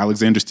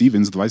Alexander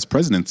Stephens, the vice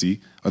president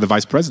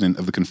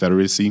of the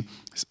Confederacy,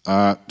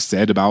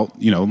 said about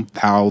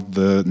how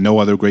no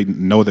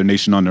other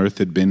nation on earth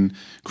had been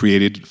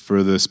created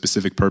for the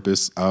specific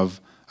purpose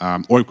of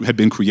or had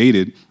been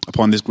created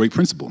upon this great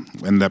principle,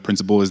 and that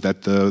principle is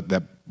that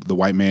the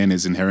white man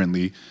is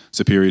inherently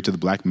superior to the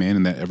black man,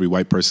 and that every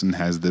white person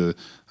has the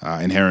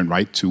inherent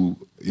right to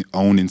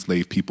own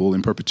enslaved people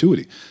in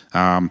perpetuity.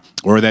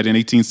 Or that in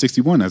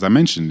 1861, as I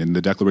mentioned, in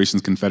the Declarations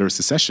of Confederate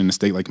Secession, a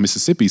state like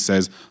Mississippi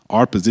says,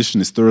 our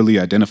position is thoroughly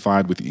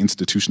identified with the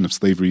institution of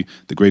slavery,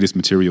 the greatest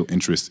material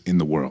interest in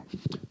the world.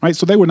 Right?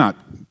 So they were not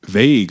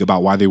vague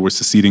about why they were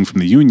seceding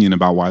from the Union,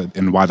 about why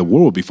the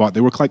war would be fought.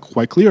 They were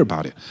quite clear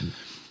about it.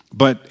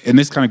 And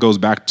this kind of goes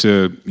back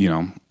to,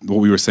 what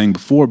we were saying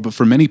before, but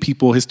for many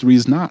people, history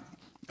is not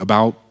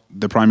about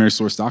the primary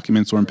source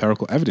documents or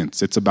empirical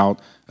evidence. It's about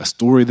a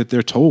story that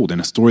they're told and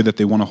a story that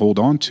they want to hold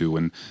on to,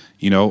 and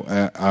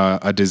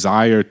a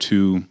desire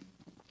to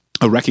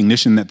a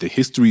recognition that the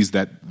histories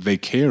that they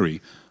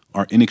carry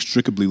are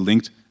inextricably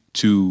linked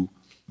to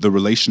the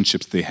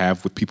relationships they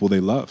have with people they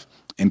love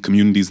and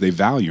communities they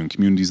value and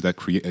communities that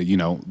create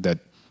that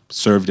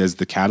served as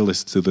the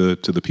catalyst to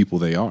the people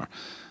they are.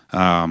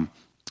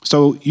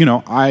 So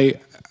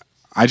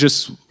I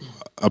just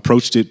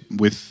approached it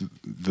with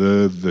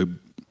the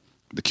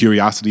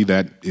curiosity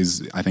that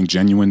is, I think,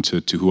 genuine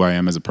to who I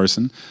am as a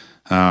person.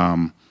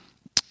 And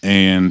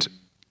I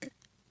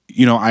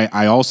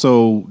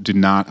also did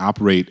not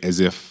operate as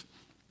if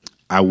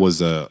I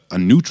was a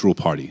neutral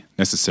party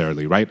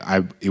necessarily, right?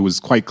 It was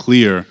quite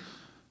clear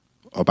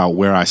about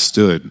where I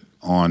stood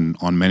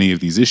on many of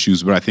these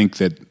issues, but I think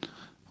that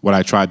what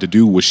I tried to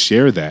do was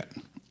share that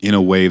in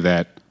a way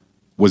that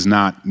was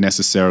not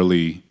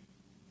necessarily,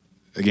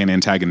 again,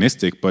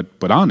 antagonistic,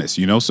 but honest,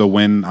 So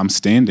when I'm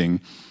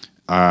standing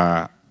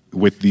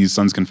with these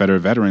Sons of Confederate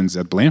veterans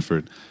at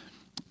Blandford,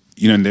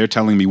 and they're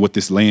telling me what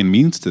this land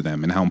means to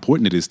them and how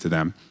important it is to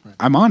them, right.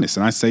 I'm honest.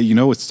 And I say,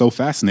 it's so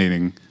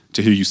fascinating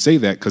to hear you say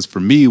that, because for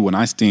me, when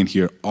I stand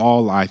here,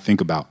 all I think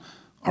about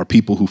are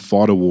people who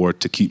fought a war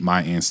to keep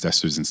my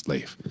ancestors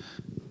enslaved.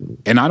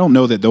 And I don't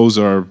know that those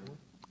are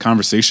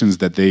conversations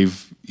that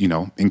they've,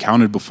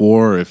 encountered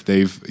before, or if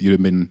they've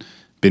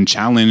been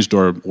challenged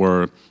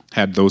or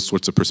had those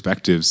sorts of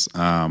perspectives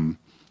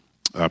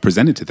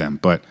presented to them.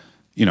 But,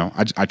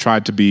 I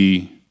tried to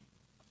be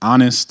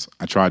honest,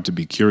 I tried to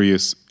be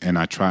curious, and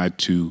I tried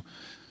to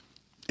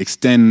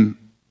extend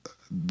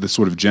the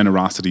sort of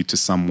generosity to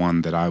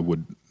someone that I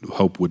would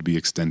hope would be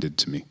extended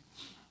to me.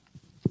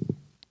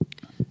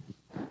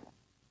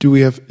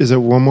 Is there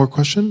one more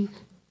question?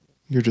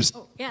 You're just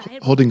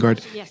holding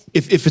guard. Yes.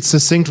 If it's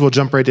succinct, we'll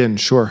jump right in,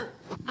 sure.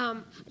 I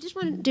just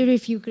wondered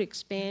if you could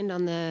expand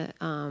on the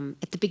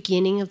at the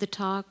beginning of the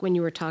talk when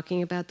you were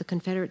talking about the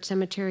Confederate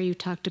cemetery. You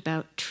talked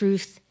about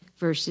truth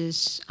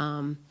versus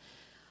now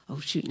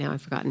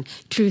I've forgotten,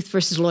 truth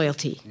versus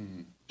loyalty,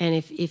 and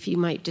if you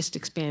might just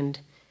expand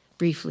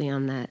briefly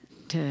on that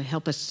to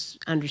help us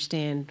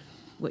understand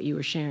what you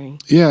were sharing.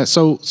 Yeah.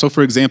 So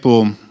for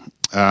example,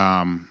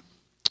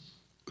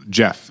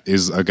 Jeff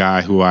is a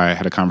guy who I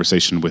had a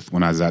conversation with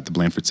when I was at the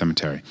Blandford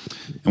Cemetery.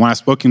 And when I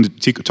was talking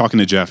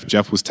to Jeff,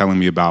 Jeff was telling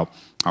me about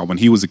how when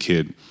he was a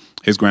kid,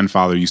 his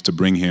grandfather used to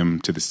bring him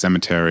to the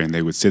cemetery, and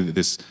they would sit at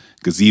this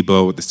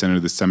gazebo at the center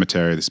of the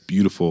cemetery, this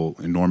beautiful,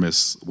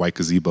 enormous white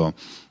gazebo.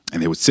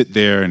 And they would sit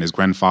there, and his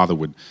grandfather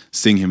would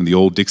sing him the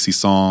old Dixie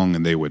song,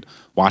 and they would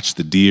watch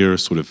the deer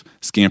sort of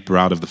scamper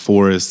out of the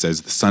forest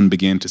as the sun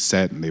began to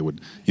set, and they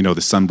would,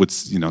 the sun would,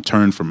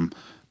 turn from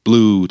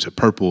blue to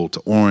purple to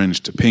orange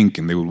to pink,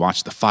 and they would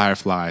watch the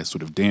fireflies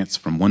sort of dance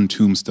from one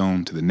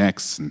tombstone to the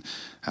next. And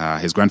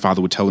his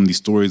grandfather would tell him these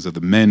stories of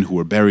the men who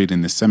were buried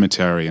in this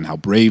cemetery and how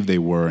brave they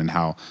were and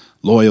how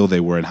loyal they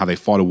were and how they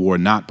fought a war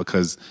not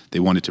because they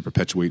wanted to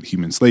perpetuate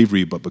human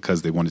slavery, but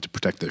because they wanted to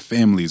protect their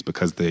families,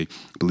 because they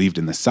believed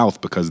in the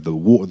South, because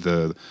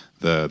the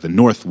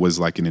North was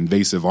like an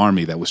invasive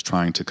army that was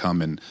trying to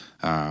come and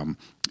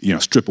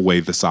strip away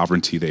the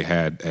sovereignty they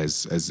had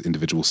as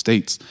individual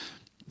states.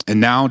 And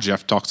now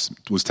Jeff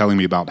was telling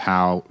me about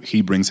how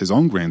he brings his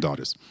own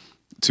granddaughters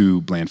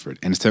to Blandford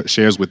and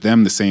shares with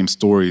them the same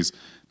stories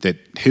that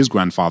his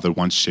grandfather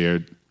once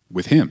shared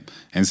with him,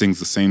 and sings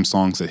the same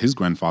songs that his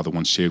grandfather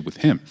once shared with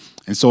him.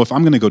 And so if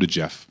I'm going to go to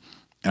Jeff,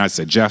 and I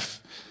said,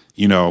 Jeff,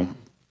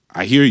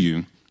 I hear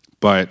you,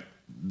 but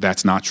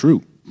that's not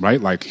true, right?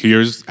 Like,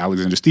 here's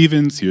Alexander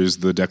Stephens, here's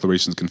the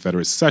Declaration of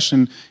Confederate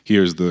Secession,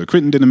 here's the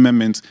Crittenden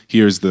Amendment,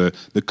 here's the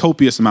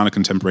copious amount of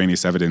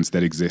contemporaneous evidence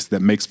that exists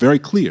that makes very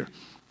clear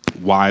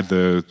why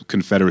the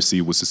Confederacy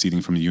was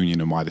seceding from the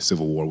Union and why the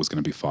Civil War was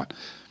going to be fought.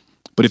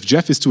 But if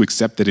Jeff is to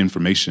accept that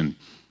information,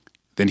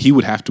 then he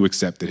would have to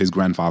accept that his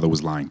grandfather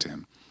was lying to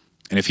him.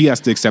 And if he has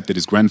to accept that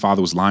his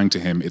grandfather was lying to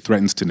him, it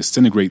threatens to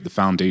disintegrate the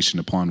foundation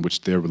upon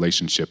which their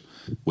relationship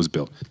was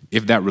built.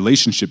 If that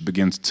relationship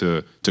begins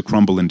to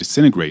crumble and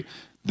disintegrate,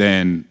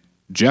 then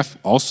Jeff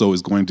also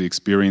is going to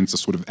experience a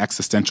sort of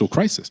existential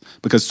crisis,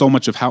 because so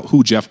much of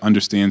who Jeff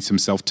understands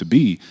himself to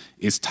be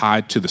is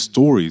tied to the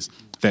stories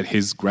that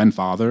his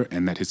grandfather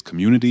and that his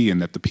community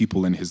and that the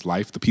people in his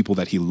life, the people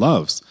that he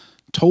loves,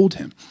 told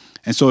him.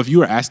 And so if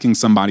you are asking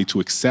somebody to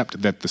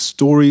accept that the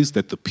stories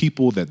that the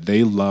people that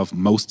they love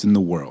most in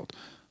the world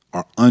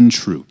are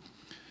untrue,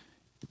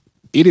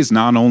 it is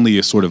not only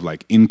a sort of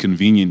like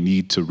inconvenient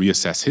need to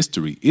reassess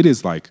history, it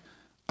is like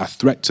a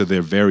threat to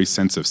their very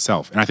sense of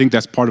self. And I think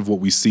that's part of what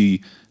we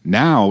see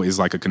now is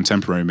like a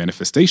contemporary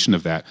manifestation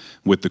of that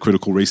with the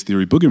critical race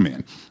theory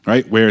boogeyman,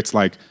 right? Where it's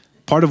like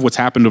part of what's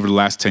happened over the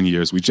last 10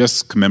 years, we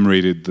just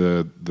commemorated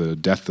the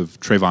death of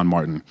Trayvon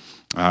Martin,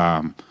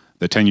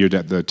 the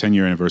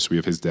 10-year anniversary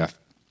of his death,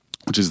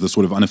 which is the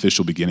sort of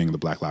unofficial beginning of the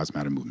Black Lives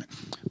Matter movement.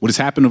 What has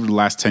happened over the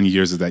last 10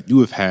 years is that you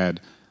have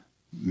had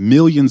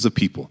millions of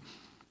people,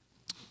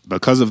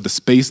 because of the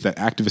space that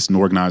activists and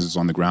organizers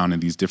on the ground in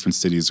these different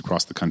cities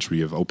across the country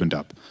have opened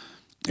up,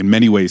 in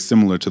many ways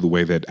similar to the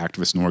way that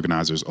activists and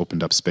organizers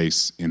opened up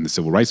space in the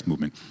civil rights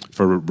movement,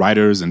 for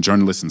writers and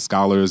journalists and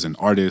scholars and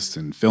artists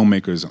and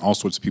filmmakers and all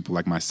sorts of people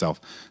like myself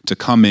to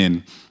come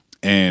in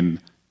and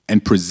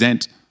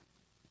present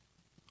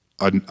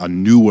a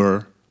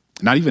newer,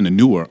 not even a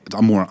newer,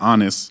 a more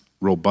honest,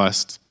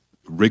 robust,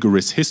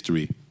 rigorous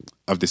history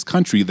of this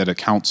country that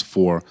accounts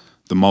for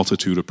the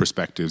multitude of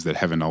perspectives that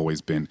haven't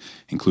always been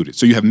included.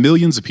 So you have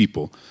millions of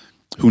people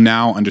who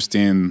now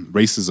understand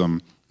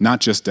racism not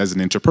just as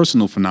an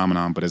interpersonal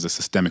phenomenon, but as a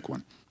systemic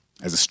one,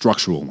 as a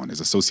structural one, as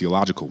a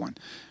sociological one.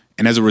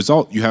 And as a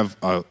result, you have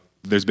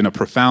there's been a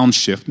profound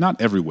shift,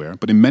 not everywhere,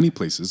 but in many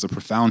places, a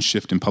profound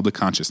shift in public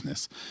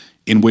consciousness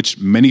in which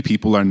many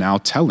people are now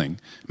telling,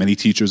 many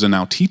teachers are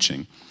now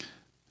teaching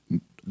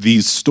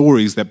these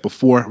stories that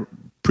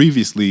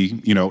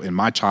previously, in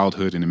my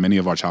childhood and in many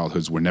of our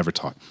childhoods were never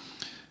taught.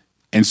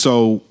 And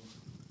so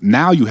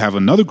now you have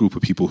another group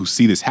of people who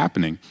see this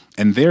happening,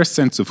 and their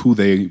sense of who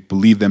they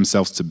believe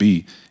themselves to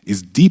be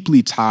is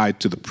deeply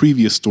tied to the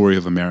previous story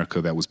of America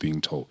that was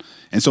being told.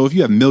 And so if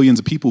you have millions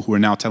of people who are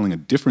now telling a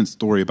different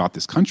story about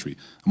this country,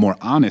 a more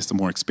honest, a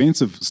more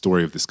expansive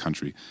story of this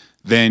country,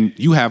 then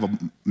you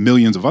have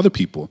millions of other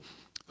people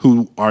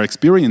who are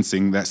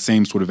experiencing that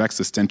same sort of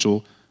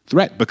existential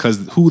threat,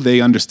 because who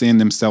they understand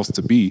themselves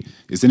to be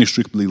is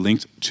inextricably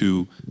linked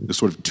to the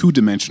sort of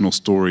two-dimensional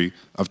story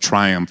of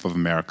triumph of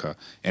America,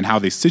 and how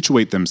they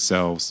situate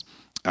themselves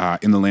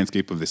in the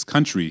landscape of this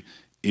country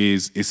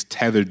is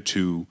tethered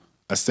to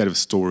a set of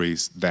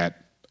stories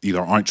that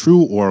either aren't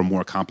true or are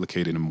more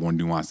complicated and more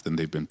nuanced than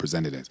they've been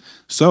presented as.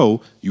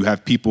 So you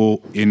have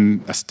people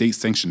in a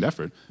state-sanctioned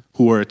effort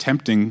who are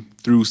attempting,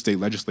 through state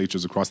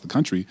legislatures across the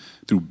country,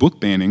 through book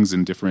bannings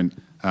in different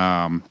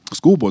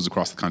school boards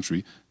across the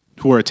country,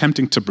 who are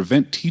attempting to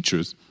prevent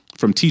teachers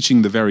from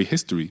teaching the very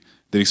history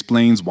that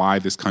explains why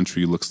this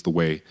country looks the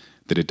way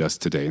that it does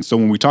today. And so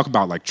when we talk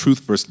about like truth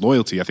versus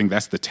loyalty, I think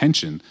that's the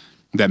tension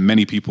that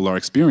many people are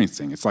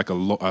experiencing. It's like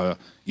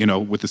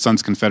with the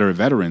Sons Confederate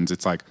veterans,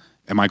 it's like,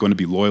 am I going to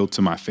be loyal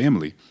to my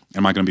family?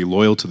 Am I going to be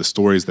loyal to the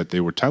stories that they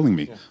were telling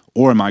me? Yeah.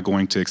 Or am I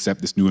going to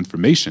accept this new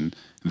information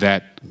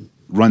that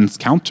runs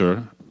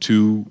counter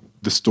to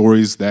the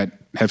stories that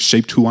have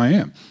shaped who I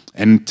am?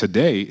 And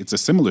today, it's a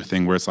similar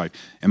thing where it's like,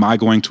 am I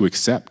going to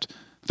accept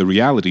the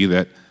reality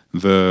that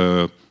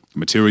the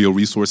material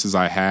resources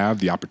I have,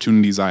 the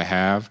opportunities I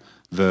have,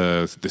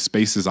 the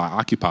spaces I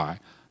occupy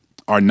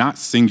are not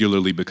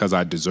singularly because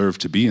I deserve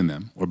to be in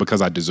them or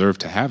because I deserve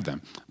to have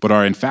them, but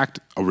are in fact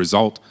a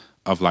result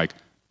of like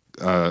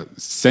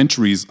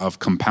centuries of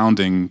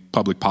compounding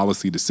public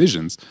policy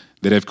decisions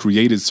that have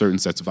created certain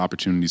sets of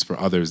opportunities for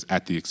others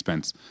at the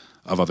expense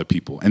of other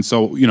people. And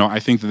so, I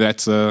think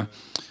that's a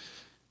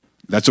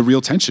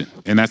real tension,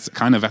 and that's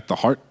kind of at the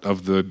heart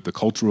of the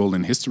cultural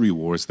and history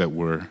wars that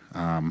we're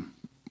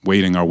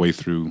wading our way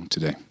through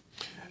today.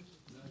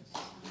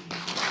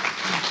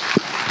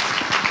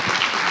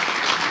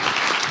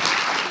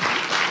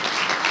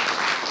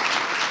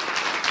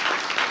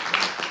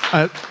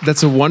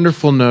 That's a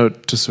wonderful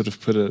note to sort of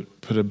put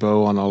a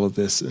bow on all of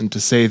this, and to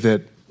say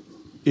that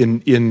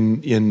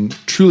in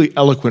truly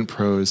eloquent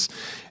prose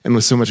and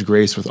with so much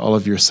grace with all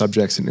of your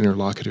subjects and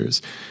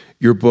interlocutors,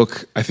 your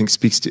book, I think,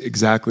 speaks to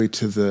exactly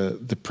to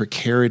the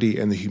precarity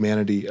and the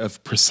humanity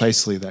of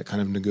precisely that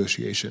kind of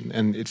negotiation.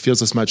 And it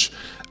feels as much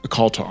a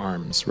call to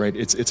arms, right?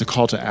 It's a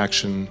call to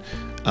action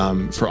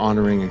for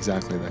honoring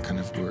exactly that kind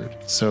of word.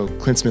 So,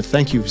 Clint Smith,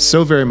 thank you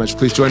so very much.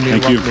 Please join me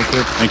in welcoming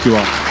Clint. Thank you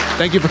all.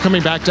 Thank you for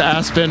coming back to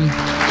Aspen.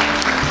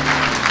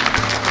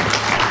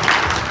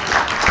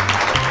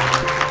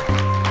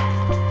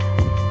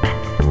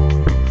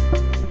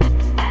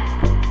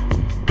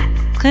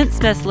 Clint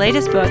Smith's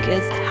latest book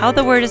is How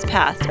the Word is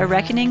Passed, A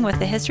Reckoning with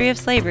the History of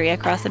Slavery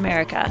Across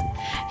America.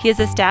 He is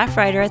a staff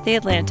writer at The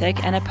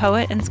Atlantic and a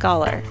poet and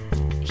scholar.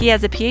 He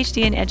has a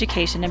PhD in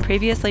education and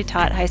previously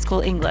taught high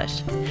school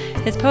English.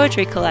 His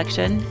poetry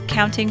collection,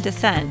 Counting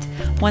Descent,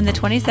 won the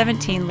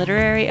 2017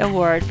 Literary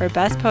Award for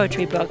Best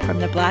Poetry Book from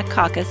the Black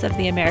Caucus of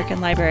the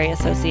American Library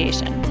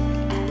Association.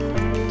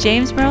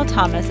 James Merle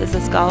Thomas is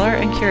a scholar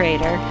and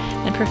curator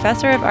and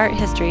professor of art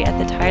history at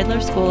the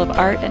Tyler School of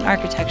Art and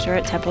Architecture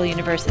at Temple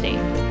University.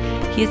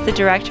 He is the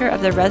director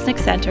of the Resnick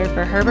Center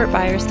for Herbert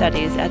Bayer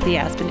Studies at the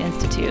Aspen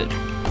Institute.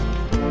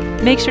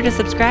 Make sure to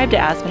subscribe to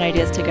Aspen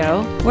Ideas to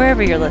Go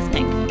wherever you're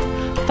listening.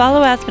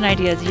 Follow Aspen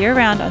Ideas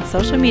year-round on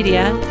social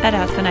media at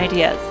Aspen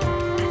Ideas.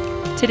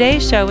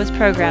 Today's show was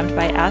programmed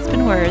by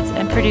Aspen Words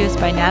and produced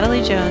by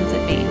Natalie Jones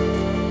at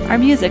Beat. Our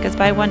music is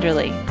by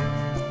Wonderly.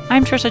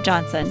 I'm Trisha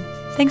Johnson.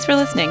 Thanks for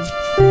listening.